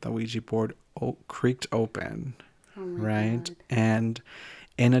they kept the Ouija board creaked open, right? God. And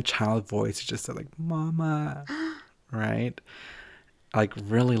in a child voice, it just said like, "Mama," right? Like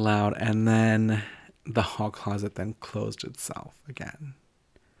really loud. And then the hall closet then closed itself again.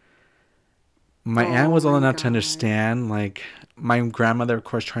 My aunt was old enough to understand, like, my grandmother, of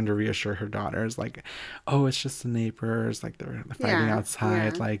course, trying to reassure her daughters, like, oh, it's just the neighbors, like, they're fighting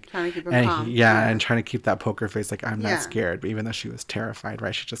outside, like, trying to keep them calm. And trying to keep that poker face, like, I'm not scared, but even though she was terrified,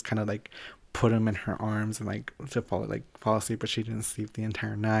 right, she just kind of, like, put him in her arms and, like, to fall asleep, but she didn't sleep the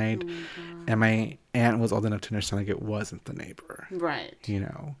entire night. And my aunt was old enough to understand, like, it wasn't the neighbor. Right. You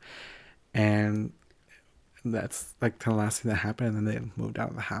know? And that's, like, the last thing that happened, and then they moved out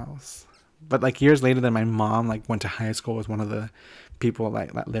of the house. But like years later, then my mom like went to high school with one of the people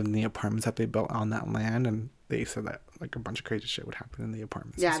like that lived in the apartments that they built on that land, and they said that like a bunch of crazy shit would happen in the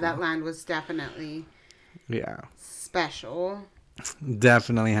apartments. Yeah, that land was definitely special.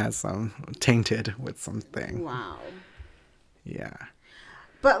 Definitely has some tainted with something. Wow. Yeah.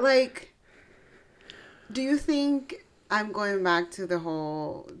 But like, do you think, I'm going back to the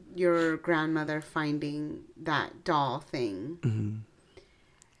whole your grandmother finding that doll thing? Mm-hmm.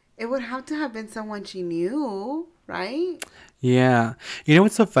 It would have to have been someone she knew, right? Yeah. You know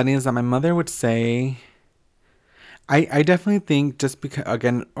what's so funny is that my mother would say, I definitely think just because,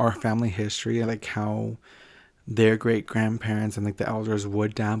 again, our family history, like how their great grandparents and like the elders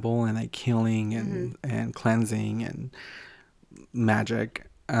would dabble in like healing and cleansing and magic,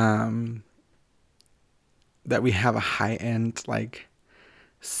 that we have a high end like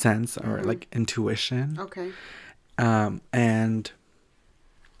sense or like intuition. Okay. And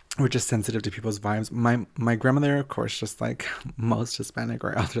we're just sensitive to people's vibes. My grandmother, of course, just like most Hispanic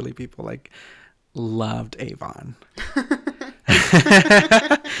or elderly people, like loved Avon. Okay.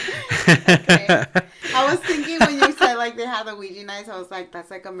 I was thinking when you said like they had the Ouija nights, I was like, that's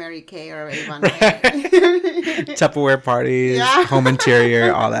like a Mary Kay or Avon night. Tupperware parties, home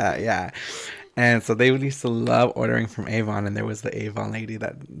interior, all that, yeah. And so they used to love ordering from Avon, and there was the Avon lady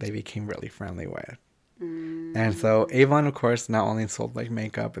that they became really friendly with. And so Avon, of course, not only sold like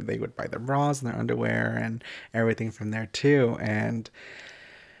makeup, but they would buy their bras and their underwear and everything from there too.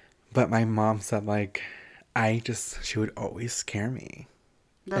 But my mom said like, she would always scare me.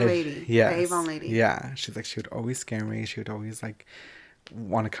 The lady, yes, the Avon lady. Yeah, she's like, she would always scare me. She would always like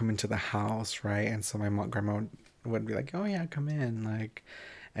want to come into the house, right? And so my grandma would be like, oh yeah, come in, like,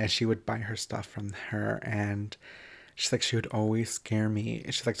 and she would buy her stuff from her, and she's like, she would always scare me.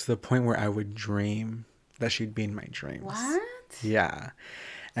 She's like, to the point where I would dream that she'd be in my dreams. What? Yeah.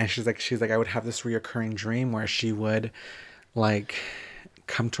 And she's like, I would have this reoccurring dream where she would like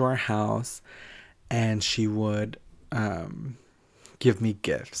come to our house and she would give me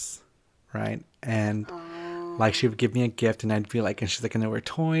gifts, right? And like she would give me a gift and I'd be like, and she's like, and there were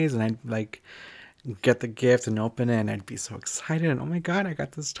toys, and I'd like get the gift and open it, and I'd be so excited, and oh my God, I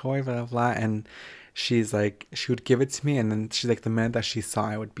got this toy, blah, blah, blah. And she's like, she would give it to me, and then she's like, the minute that she saw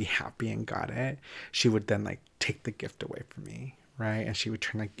I would be happy and got it, she would then like take the gift away from me, right? And she would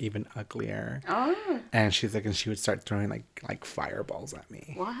turn like even uglier. Oh. And she's like, and she would start throwing like fireballs at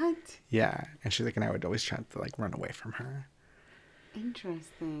me. What? Yeah. And she's like, and I would always try to like run away from her.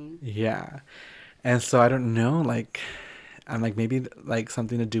 Interesting. Yeah. And so I don't know, like, I'm like, maybe like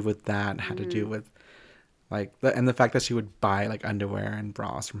something to do with that had to do with like and the fact that she would buy like underwear and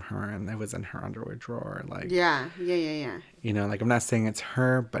bras from her, and it was in her underwear drawer, like yeah. You know, like I'm not saying it's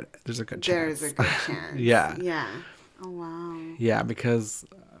her, but there's a good chance. There's a good chance. Yeah. Oh wow. Yeah, because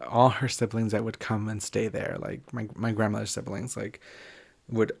all her siblings that would come and stay there, like my grandmother's siblings, like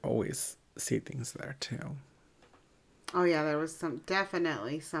would always see things there too. Oh yeah, there was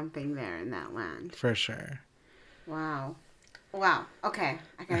definitely something there in that land. For sure. Wow. Wow. Okay.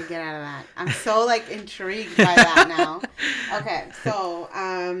 I gotta get out of that. I'm so like intrigued by that now. Okay. So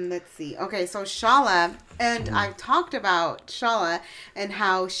let's see. Okay. So Shala, and I've talked about Shala and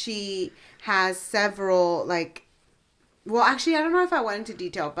how she has several like. Well, actually, I don't know if I went into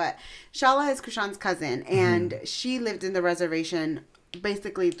detail, but Shala is Krishan's cousin, and she lived in the reservation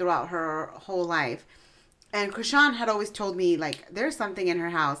basically throughout her whole life. And Krishan had always told me like there's something in her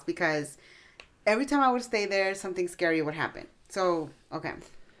house because every time I would stay there, something scary would happen. So, okay.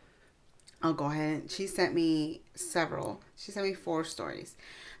 I'll go ahead. She sent me several. She sent me 4 stories.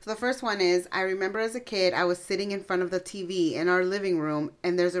 So the first one is, I remember as a kid, I was sitting in front of the TV in our living room,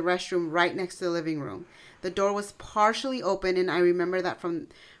 and there's a restroom right next to the living room. The door was partially open, and I remember that from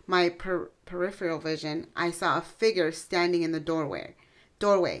my peripheral vision, I saw a figure standing in the doorway.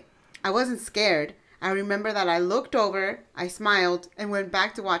 I wasn't scared. I remember that I looked over, I smiled, and went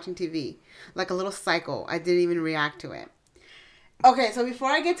back to watching TV. Like a little psycho. I didn't even react to it. Okay, so before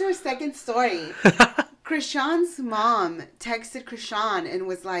I get to her second story, Krishan's mom texted Krishan and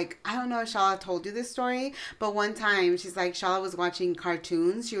was like, I don't know if Shala told you this story, but one time she's like, Shala was watching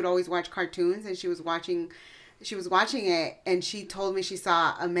cartoons. She would always watch cartoons, and she was watching it, and she told me she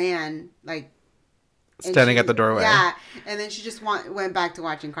saw a man like standing at the doorway. Yeah, and then she just went back to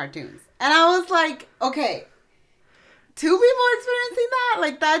watching cartoons, and I was like, okay. 2 people experiencing that?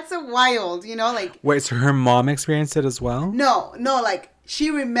 Like, that's wild, you know? Like, wait, so her mom experienced it as well? No, like, she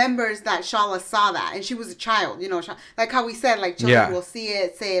remembers that Shala saw that, and she was a child, you know? Like how we said, like, children will see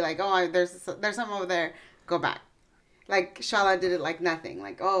it, say, like, oh, there's something over there, go back. Like, Shala did it like nothing.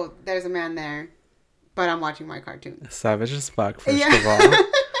 Like, oh, there's a man there, but I'm watching my cartoon. Savage as fuck, first of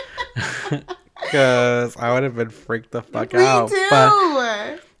all. Because I would have been freaked the fuck out. Me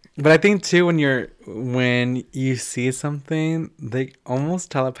too! But I think too, when you see something, they almost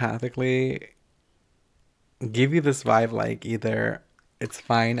telepathically give you this vibe, like either it's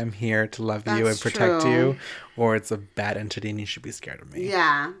fine, I'm here to love you and protect you, or it's a bad entity and you should be scared of me.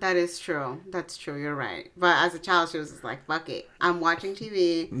 Yeah, that is true. That's true. You're right. But as a child, she was just like, fuck it. I'm watching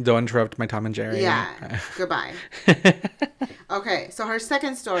TV. Don't interrupt my Tom and Jerry. Yeah. Goodbye. Okay. So her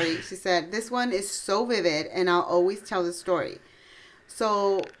second story, she said, this one is so vivid and I'll always tell the story.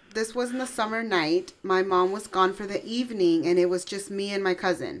 So this was in the summer night. My mom was gone for the evening and it was just me and my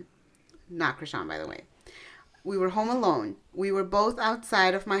cousin. Not Krishan, by the way. We were home alone. We were both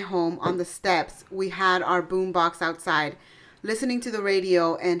outside of my home on the steps. We had our boombox outside, listening to the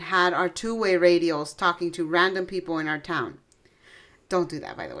radio, and had our 2-way radios talking to random people in our town. Don't do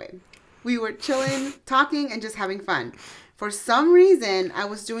that, by the way. We were chilling, talking, and just having fun. For some reason, I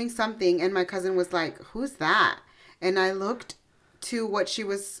was doing something, and my cousin was like, who's that? And I looked to what she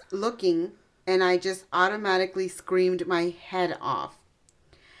was looking, and I just automatically screamed my head off.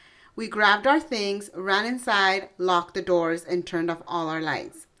 We grabbed our things, ran inside, locked the doors, and turned off all our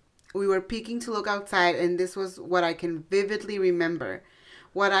lights. We were peeking to look outside, and this was what I can vividly remember.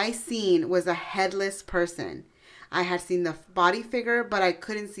 What I seen was a headless person. I had seen the body figure, but I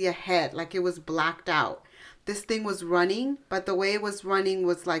couldn't see a head, like it was blacked out. This thing was running, but the way it was running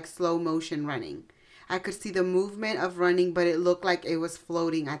was like slow motion running. I could see the movement of running, but it looked like it was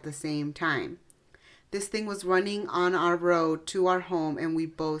floating at the same time. This thing was running on our road to our home, and we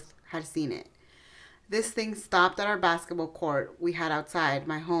both had seen it. This thing stopped at our basketball court we had outside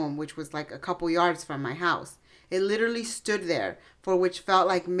my home, which was like a couple yards from my house. It literally stood there for which felt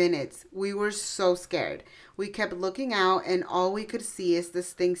like minutes. We were so scared. We kept looking out, and all we could see is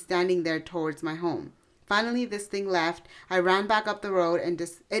this thing standing there towards my home. Finally, this thing left. I ran back up the road, and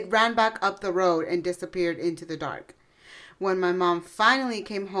it ran back up the road and disappeared into the dark. When my mom finally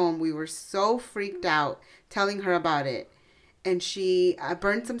came home, we were so freaked out, telling her about it. And she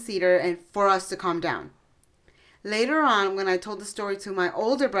burned some cedar and for us to calm down. Later on, when I told the story to my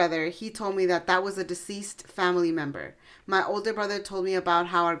older brother, he told me that was a deceased family member. My older brother told me about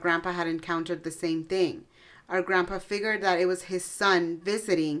how our grandpa had encountered the same thing. Our grandpa figured that it was his son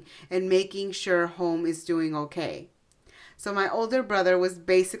visiting and making sure home is doing okay. So my older brother was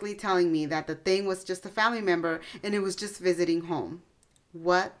basically telling me that the thing was just a family member and it was just visiting home.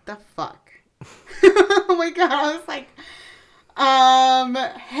 What the fuck? Oh my God. I was like,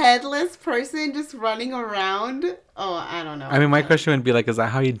 headless person just running around. Oh, I don't know. I mean, my question would be like, is that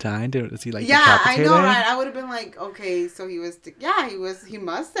how he died? Is he like decapitated? I know, right? I would have been like, okay, so he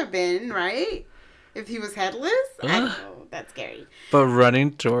must have been, right? If he was headless? I don't know. That's scary. But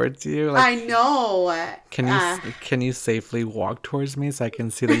running towards you? Like, I know. Can you safely walk towards me so I can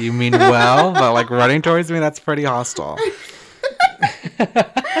see that you mean well? But like running towards me, that's pretty hostile.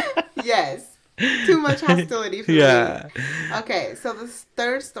 Yes. Too much hostility for yeah. me. Okay, so the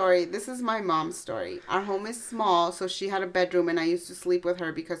third story, this is my mom's story. Our home is small, so she had a bedroom and I used to sleep with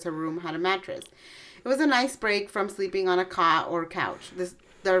her because her room had a mattress. It was a nice break from sleeping on a cot or couch.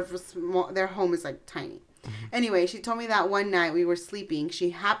 Their home is like tiny. Mm-hmm. Anyway, she told me that one night we were sleeping,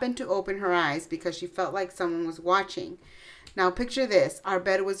 she happened to open her eyes because she felt like someone was watching. Now picture this. Our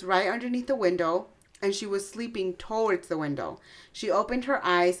bed was right underneath the window and she was sleeping towards the window. She opened her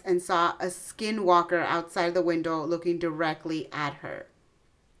eyes and saw a skinwalker outside the window looking directly at her.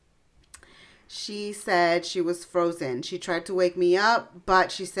 She said she was frozen. She tried to wake me up,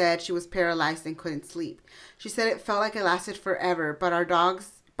 but she said she was paralyzed and couldn't sleep. She said it felt like it lasted forever, but our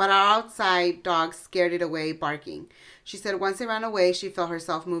outside dogs scared it away, barking. She said once it ran away, she felt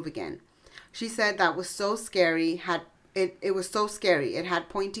herself move again. She said that was so scary, it was so scary. It had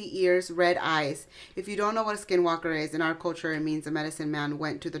pointy ears, red eyes. If you don't know what a skinwalker is, in our culture, it means a medicine man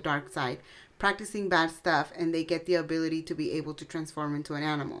went to the dark side, practicing bad stuff, and they get the ability to be able to transform into an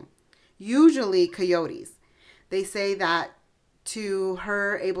animal. Usually coyotes. They say that to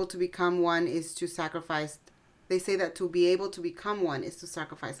her able to become one is to sacrifice. They say that to be able to become one is to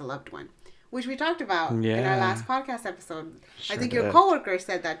sacrifice a loved one, which we talked about in our last podcast episode. Sure, I think your coworker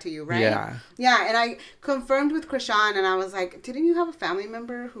said that to you, right? Yeah. Yeah, and I confirmed with Krishan, and I was like, didn't you have a family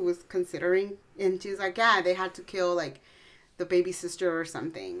member who was considering? And she was like, yeah, they had to kill, like, the baby sister or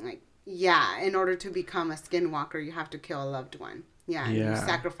something. Like, yeah, in order to become a skinwalker, you have to kill a loved one. Yeah, and you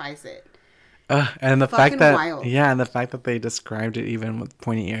sacrifice it. And the fact that wild. And the fact that they described it even with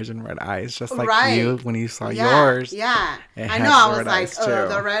pointy ears and red eyes, just like you when you saw yours. Yeah, I know. I was like,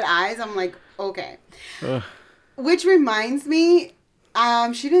 the red eyes. I'm like, okay. Which reminds me,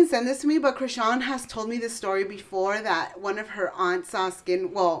 she didn't send this to me, but Krishan has told me this story before that one of her aunts had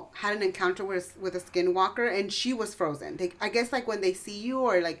an encounter with a skinwalker, and she was frozen. I guess like when they see you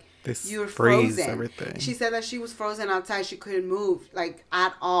or like. You're frozen. Everything. She said that she was frozen outside. She couldn't move, like,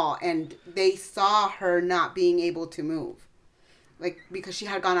 at all. And they saw her not being able to move. Like, because she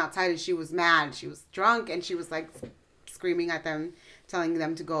had gone outside and she was mad. She was drunk and she was, like, screaming at them, telling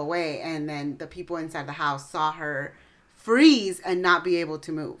them to go away. And then the people inside the house saw her freeze and not be able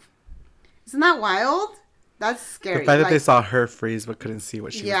to move. Isn't that wild? That's scary. The fact that they saw her freeze but couldn't see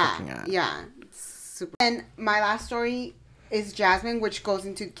what she was looking at. Yeah. Super. And my last story is Jasmine, which goes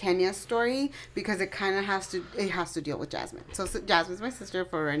into Kenya's story because it kind of has to deal with Jasmine. So Jasmine's my sister,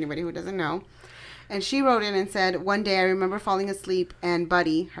 for anybody who doesn't know. And she wrote in and said, one day I remember falling asleep and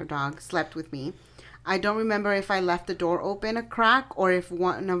Buddy, her dog, slept with me. I don't remember if I left the door open a crack or if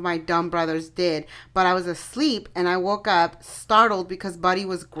one of my dumb brothers did, but I was asleep and I woke up startled because Buddy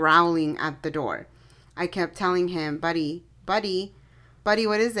was growling at the door. I kept telling him, Buddy,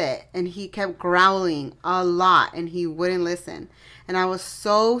 what is it? And he kept growling a lot and he wouldn't listen. And I was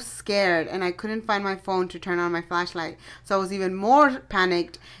so scared and I couldn't find my phone to turn on my flashlight. So I was even more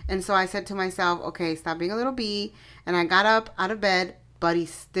panicked. And so I said to myself, okay, stop being a little bee. And I got up out of bed.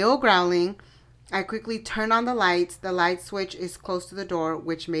 Buddy's still growling. I quickly turned on the lights. The light switch is close to the door,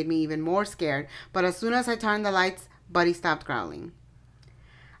 which made me even more scared. But as soon as I turned the lights, Buddy stopped growling.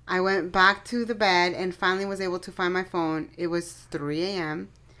 I went back to the bed and finally was able to find my phone. It was 3 a.m.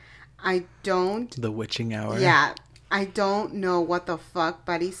 The witching hour. Yeah. I don't know what the fuck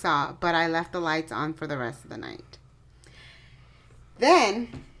Buddy saw, but I left the lights on for the rest of the night.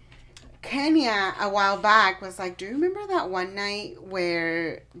 Then, Kenya, a while back, was like, do you remember that one night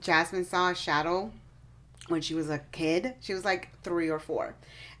where Jasmine saw a shadow when she was a kid? She was like 3 or 4.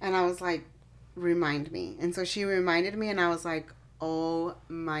 And I was like, remind me. And so she reminded me and I was like, oh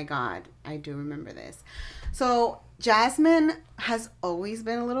my God, I do remember this. So Jasmine has always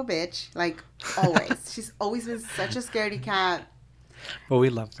been a little bitch, like always. She's always been such a scaredy cat. Well, we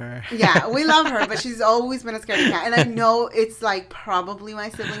love her. Yeah, we love her, but she's always been a scaredy cat. And I know it's like probably my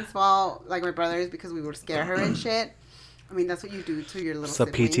siblings' fault, like my brothers, because we would scare her and shit. I mean, that's what you do to your little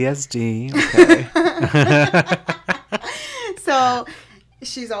sibling. PTSD, okay. So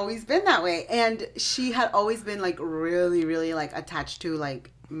she's always been that way. And she had always been like really, really like attached to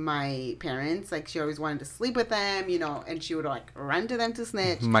like my parents. Like she always wanted to sleep with them, you know, and she would like run to them to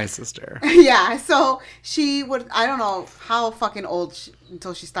snitch. My sister. Yeah. So she would, I don't know how fucking old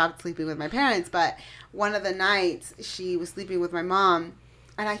until she stopped sleeping with my parents. But one of the nights she was sleeping with my mom.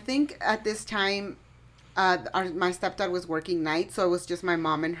 And I think at this time, my stepdad was working nights. So it was just my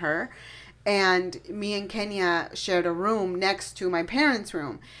mom and her. And me and Kenya shared a room next to my parents'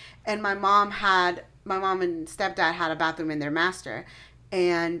 room. And my mom and stepdad had a bathroom in their master.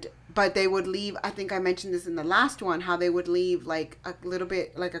 But they would leave, I think I mentioned this in the last one, how they would leave like a little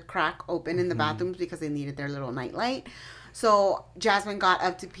bit, like a crack open in the bathrooms because they needed their little nightlight. So Jasmine got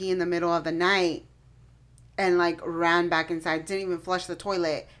up to pee in the middle of the night and like ran back inside, didn't even flush the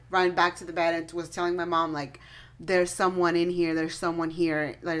toilet, ran back to the bed and was telling my mom like, there's someone in here, there's someone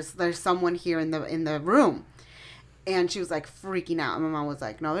here, there's someone here in the room. And she was like freaking out. And my mom was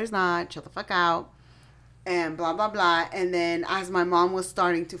like, no, there's not, chill the fuck out, and blah blah blah. And then as my mom was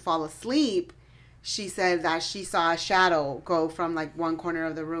starting to fall asleep, she said that she saw a shadow go from like one corner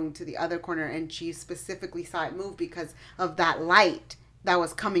of the room to the other corner, and she specifically saw it move because of that light that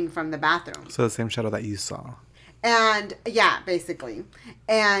was coming from the bathroom. So the same shadow that you saw. And yeah, basically.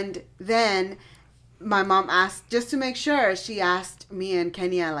 And then my mom asked, just to make sure, she asked me and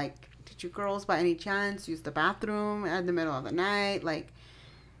Kenya, like, did you girls by any chance use the bathroom at the middle of the night? Like,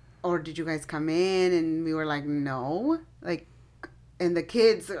 or did you guys come in? And we were like, no. Like, and the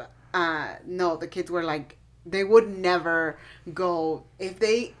kids, no, the kids were like, they would never go.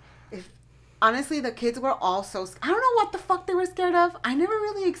 Honestly, the kids were all so, I don't know what the fuck they were scared of. I never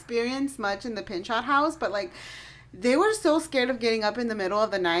really experienced much in the Pinchot house, but like, they were so scared of getting up in the middle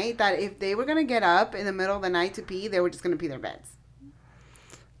of the night that if they were going to get up in the middle of the night to pee, they were just going to pee their beds.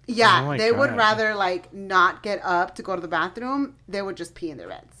 Yeah, oh they would rather like not get up to go to the bathroom. They would just pee in their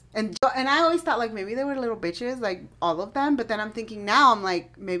beds. And I always thought like maybe they were little bitches, like all of them. But then I'm thinking now, I'm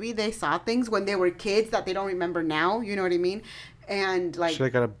like, maybe they saw things when they were kids that they don't remember now. You know what I mean? And like, should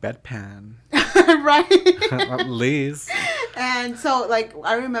have got a bedpan. Right. At least. And so like,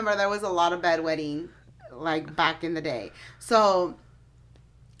 I remember there was a lot of bedwetting like back in the day. So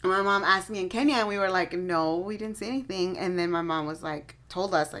my mom asked me and Kenya, and we were like, no, we didn't see anything. And then my mom was like,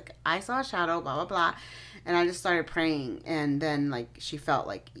 told us like, I saw a shadow, blah blah blah. And I just started praying, and then like she felt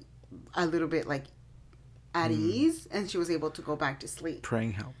like a little bit like at ease, and she was able to go back to sleep.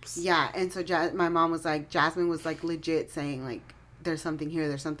 Praying helps. Yeah. And so my mom was like, Jasmine was like legit saying like, there's something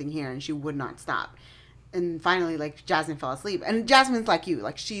here, and she would not stop. And finally, like, Jasmine fell asleep. And Jasmine's like you.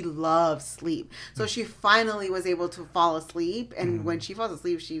 Like, she loves sleep. So she finally was able to fall asleep. And when she falls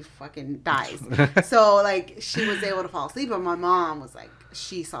asleep, she fucking dies. So, like, she was able to fall asleep. But my mom was like,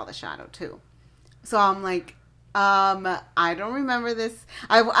 she saw the shadow, too. So I'm like, I don't remember this.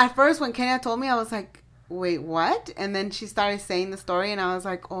 At first, when Kenya told me, I was like, wait, what? And then she started saying the story, and I was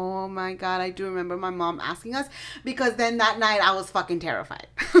like, oh my God, I do remember my mom asking us, because then that night I was fucking terrified.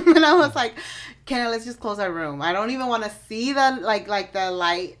 And I was like, Kenna, let's just close our room. I don't even want to see the like the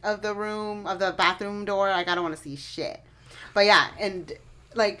light of the room, of the bathroom door. Like, I don't want to see shit. But yeah, and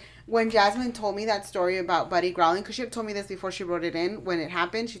like when Jasmine told me that story about Buddy growling, because she had told me this before she wrote it in, when it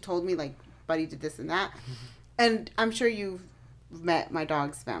happened, she told me like Buddy did this and that. And I'm sure you've met my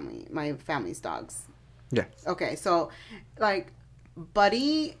dog's family, my family's dogs. Yeah. Okay, so like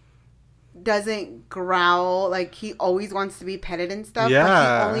Buddy doesn't growl, like he always wants to be petted and stuff. Yeah.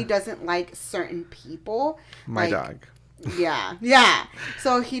 But he only doesn't like certain people. My like, dog. Yeah. Yeah.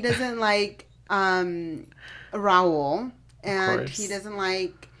 So he doesn't like Raul, and he doesn't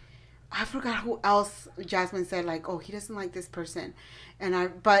like, I forgot who else Jasmine said, like, oh, he doesn't like this person.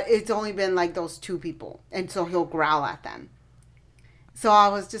 But it's only been like those two people, and so he'll growl at them. So I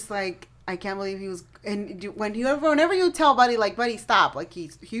was just like, I can't believe he was. And whenever you tell Buddy, like, Buddy, stop, like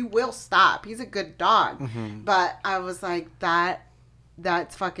he will stop. He's a good dog. Mm-hmm. But I was like,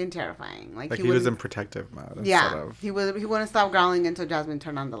 that's fucking terrifying. Like he was in protective mode. Yeah, he wouldn't stop growling until Jasmine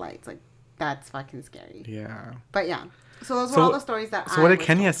turned on the lights. Like, that's fucking scary. Yeah. But yeah, so those were all the stories that. So what did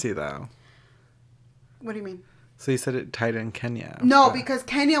Kenya see though? What do you mean? So you said it tied in Kenya. No, because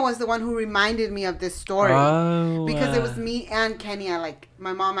Kenya was the one who reminded me of this story. Oh. Because it was me and Kenya. Like,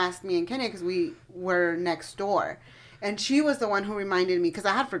 my mom asked me and Kenya because we were next door. And she was the one who reminded me, because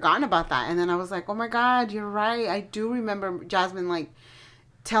I had forgotten about that. And then I was like, oh my God, you're right. I do remember Jasmine, like,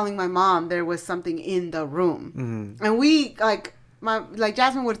 telling my mom there was something in the room. Mm-hmm. And we, like,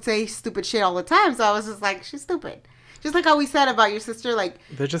 Jasmine would say stupid shit all the time. So I was just like, she's stupid. Just like how we said about your sister, like...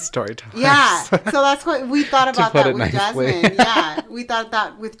 They're just storytellers. Yeah. So that's what we thought about that with Jasmine. Yeah. We thought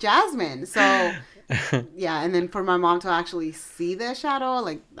that with Jasmine. So, yeah. And then for my mom to actually see the shadow,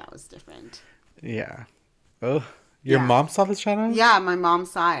 like, that was different. Yeah. Oh, your mom saw the shadow? Yeah, my mom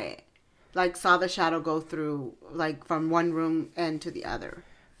saw it. Like, saw the shadow go through, like, from one room end to the other.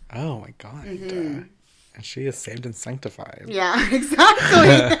 Oh, my God. Mm-hmm. And she is saved and sanctified. Yeah,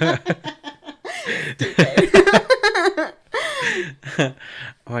 exactly.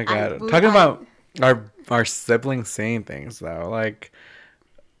 Oh my God. Talking about our siblings saying things though, like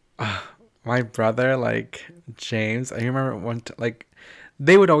my brother, like James, I remember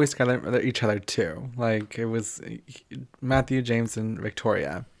they would always gather each other too. Like, it was Matthew, James, and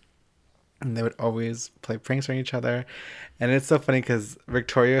Victoria. And they would always play pranks on each other. And it's so funny because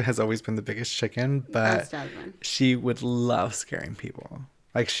Victoria has always been the biggest chicken, but she would love scaring people.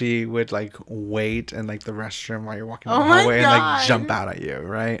 Like, she would, like, wait in, like, the restroom while you're walking down the hallway and, like, jump out at you,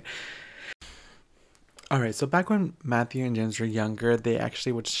 right? All right, so back when Matthew and James were younger, they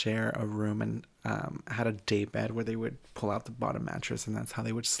actually would share a room and had a day bed where they would pull out the bottom mattress, and that's how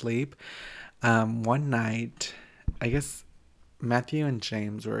they would sleep. One night, I guess Matthew and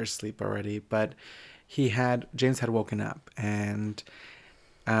James were asleep already, but James had woken up, and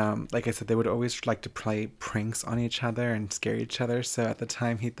like I said, they would always like to play pranks on each other and scare each other. So at the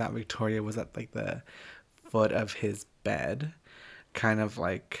time, he thought Victoria was at like the foot of his bed, kind of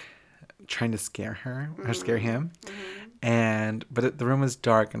like trying to scare her or scare him. But the room was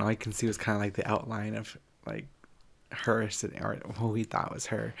dark, and all you can see was kind of like the outline of like her sitting, or who he thought was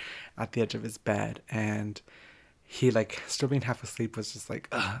her, at the edge of his bed. And he, like, still being half asleep, was just like,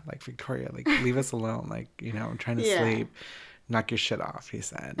 ugh, like, Victoria, like, leave us alone, like, you know, I'm trying to sleep, knock your shit off, he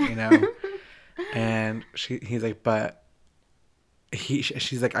said, you know. And he's like, but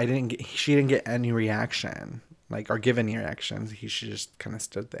she's like, she didn't get any reaction, like, or give any reactions. She just kind of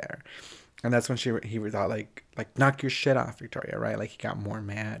stood there. And that's when he thought, like, knock your shit off, Victoria, right? Like, he got more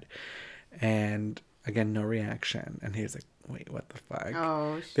mad. And again, no reaction. And he was like, wait, what the fuck?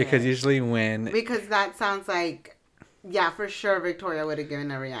 Oh, shit. Because usually because that sounds like, yeah, for sure Victoria would have given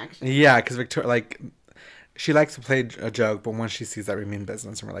a reaction. Yeah, because Victoria, like, she likes to play a joke, but once she sees that we mean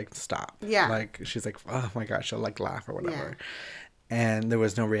business, and we're like, stop. Yeah. Like, she's like, oh my gosh, she'll, like, laugh or whatever. Yeah. And there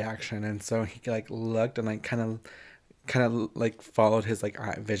was no reaction. And so he, like, looked and, like, kind of like followed his, like,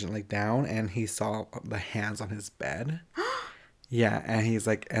 vision, like, down, and he saw the hands on his bed. Yeah, and he's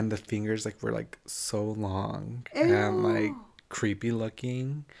like, and the fingers, like, were, like, so long. Ew. And, like, creepy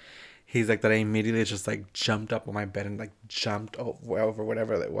looking. He's like, that I immediately just, like, jumped up on my bed and, like, jumped over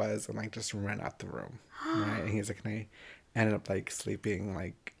whatever it was and, like, just ran out the room. Right? And he's like, and I ended up, like, sleeping,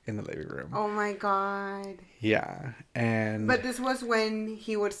 like, in the living room. Oh, my God. Yeah, and... But this was when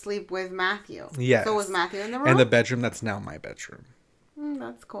he would sleep with Matthew. Yes. So was Matthew in the room? And the bedroom that's now my bedroom.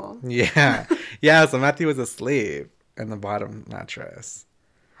 That's cool. Yeah. Yeah, so Matthew was asleep in the bottom mattress.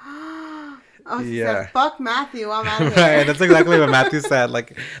 Oh, yeah. Said, fuck Matthew, I'm out of here. Right, that's exactly what Matthew said,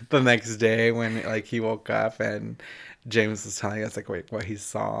 like, the next day when, like, he woke up and James was telling us, like, what he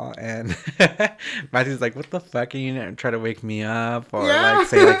saw. And Matthew's like, what the fuck? Are you gonna try to wake me up? Or, like,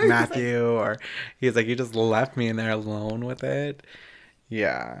 say, like, Matthew? Or he's like, you just left me in there alone with it.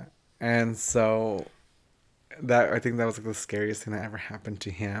 Yeah. And so I think that was, like, the scariest thing that ever happened to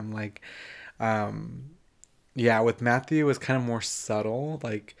him. Like, yeah, with Matthew, it was kind of more subtle.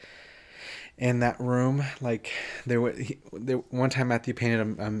 Like, in that room, like, one time Matthew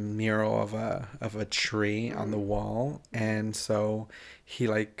painted a mural of a tree on the wall, and so he,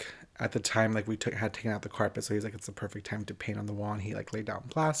 like, at the time, like, had taken out the carpet, so he's like, it's the perfect time to paint on the wall, and he, like, laid down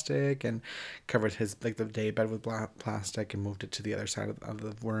plastic and covered his, like, the day bed with plastic and moved it to the other side of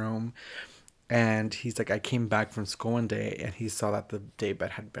the room. And he's like, I came back from school one day and he saw that the daybed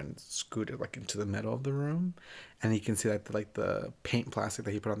had been scooted, like, into the middle of the room. And you can see that the paint plastic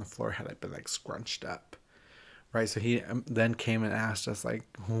that he put on the floor had, like, been, like, scrunched up. Right? So he then came and asked us, like,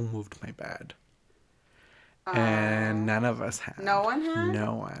 who moved my bed? And none of us had. No one had?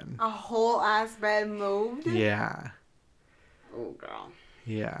 No one. A whole ass bed moved? Yeah. Oh, girl.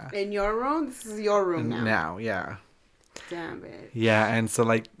 Yeah. In your room? This is your room now. Now, yeah. Damn it. Yeah, and so,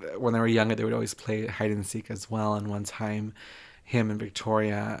 like, when they were younger, they would always play hide and seek as well. And one time, him and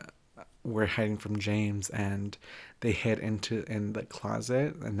Victoria were hiding from James, and they hid in the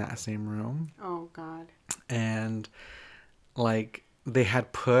closet in that same room. Oh, God. And, like, they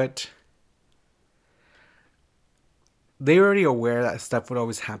were already aware that stuff would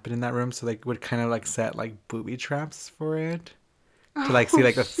always happen in that room, so they would kind of, like, set, like, booby traps for it. To, like, see,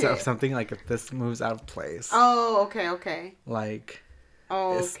 like, if something, like, if this moves out of place. Oh, okay. Like,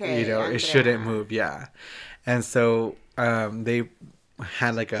 okay, you know, it shouldn't move, yeah. And so they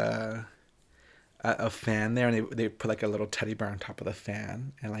had, like, a fan there, and they put, like, a little teddy bear on top of the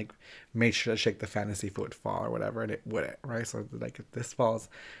fan and, like, made sure to shake the fan to see if it would fall or whatever, and it wouldn't, right? So, like, if this falls,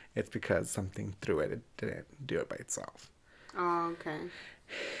 it's because something threw it. It didn't do it by itself. Oh, okay.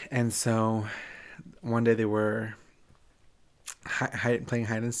 And so one day they were playing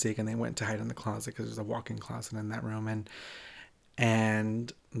hide and seek, and they went to hide in the closet because there's a walk-in closet in that room,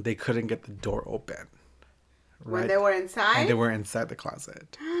 and they couldn't get the door open. Right? When they were inside? And they were inside the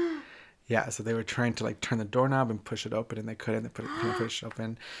closet. Yeah, so they were trying to, like, turn the doorknob and push it open, and they couldn't. They couldn't push it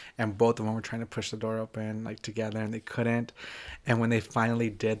open, and both of them were trying to push the door open, like, together, and they couldn't. And when they finally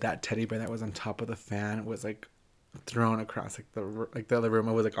did, that teddy bear that was on top of the fan was, like, thrown across like the other room.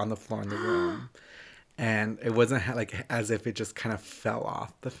 It was like on the floor in the room. And it wasn't like as if it just kind of fell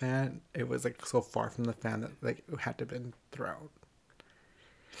off the fan. It was like so far from the fan that like it had to have been thrown.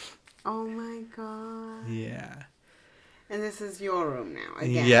 Oh my God. Yeah. And this is your room now.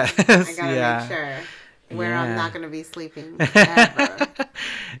 Again. Yes. I gotta make sure where I'm not gonna be sleeping ever.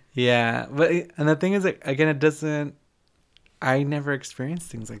 Yeah. And the thing is, like, again, I never experienced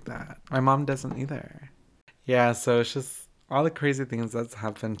things like that. My mom doesn't either. Yeah, so it's just all the crazy things that's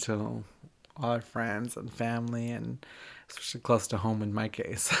happened to all our friends and family, and especially close to home in my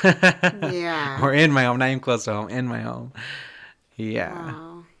case. Yeah. Or in my home, not even close to home, in my home. Yeah.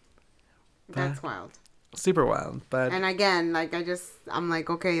 Wow. That's wild. Super wild. And again, like I'm like,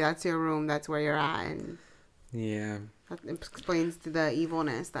 okay, that's your room, that's where you're at, and yeah. that explains to the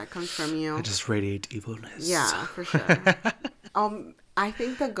evilness that comes from you. I just radiate evilness. Yeah, for sure. I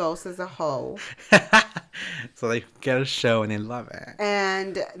think the ghost is a hoe. So they get a show and they love it.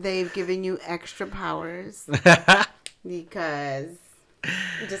 And they've given you extra powers. Because...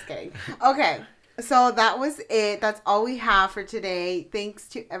 Just kidding. Okay. So that was it. That's all we have for today. Thanks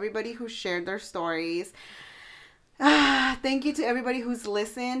to everybody who shared their stories. Thank you to everybody who's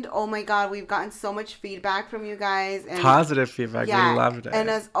listened. Oh my God, we've gotten so much feedback from you guys. And positive feedback. Yeah, we loved it. And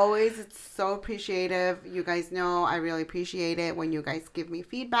as always, it's so appreciative. You guys know I really appreciate it when you guys give me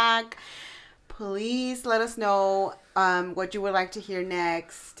feedback. Please let us know what you would like to hear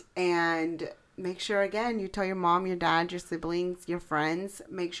next. And make sure, again, you tell your mom, your dad, your siblings, your friends.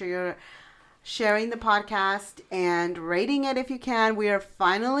 Make sure you're sharing the podcast and rating it if you can. We are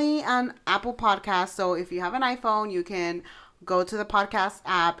finally on Apple Podcasts, so if you have an iPhone, you can go to the podcast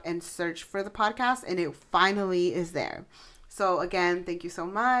app and search for the podcast, and it finally is there. So again, thank you so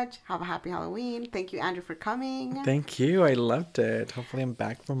much. Have a happy Halloween. Thank you, Andrew, for coming. Thank you. I loved it. Hopefully I'm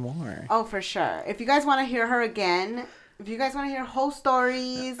back for more. Oh, for sure. If you guys want to hear her again, if you guys want to hear whole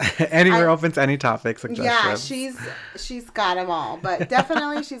stories, we're open to any topics. Yeah, she's got them all, but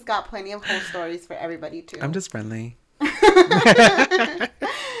definitely she's got plenty of whole stories for everybody too. I'm just friendly. But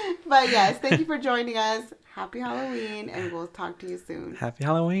yes, thank you for joining us. Happy Halloween, and we'll talk to you soon. Happy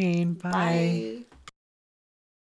Halloween. Bye. Bye.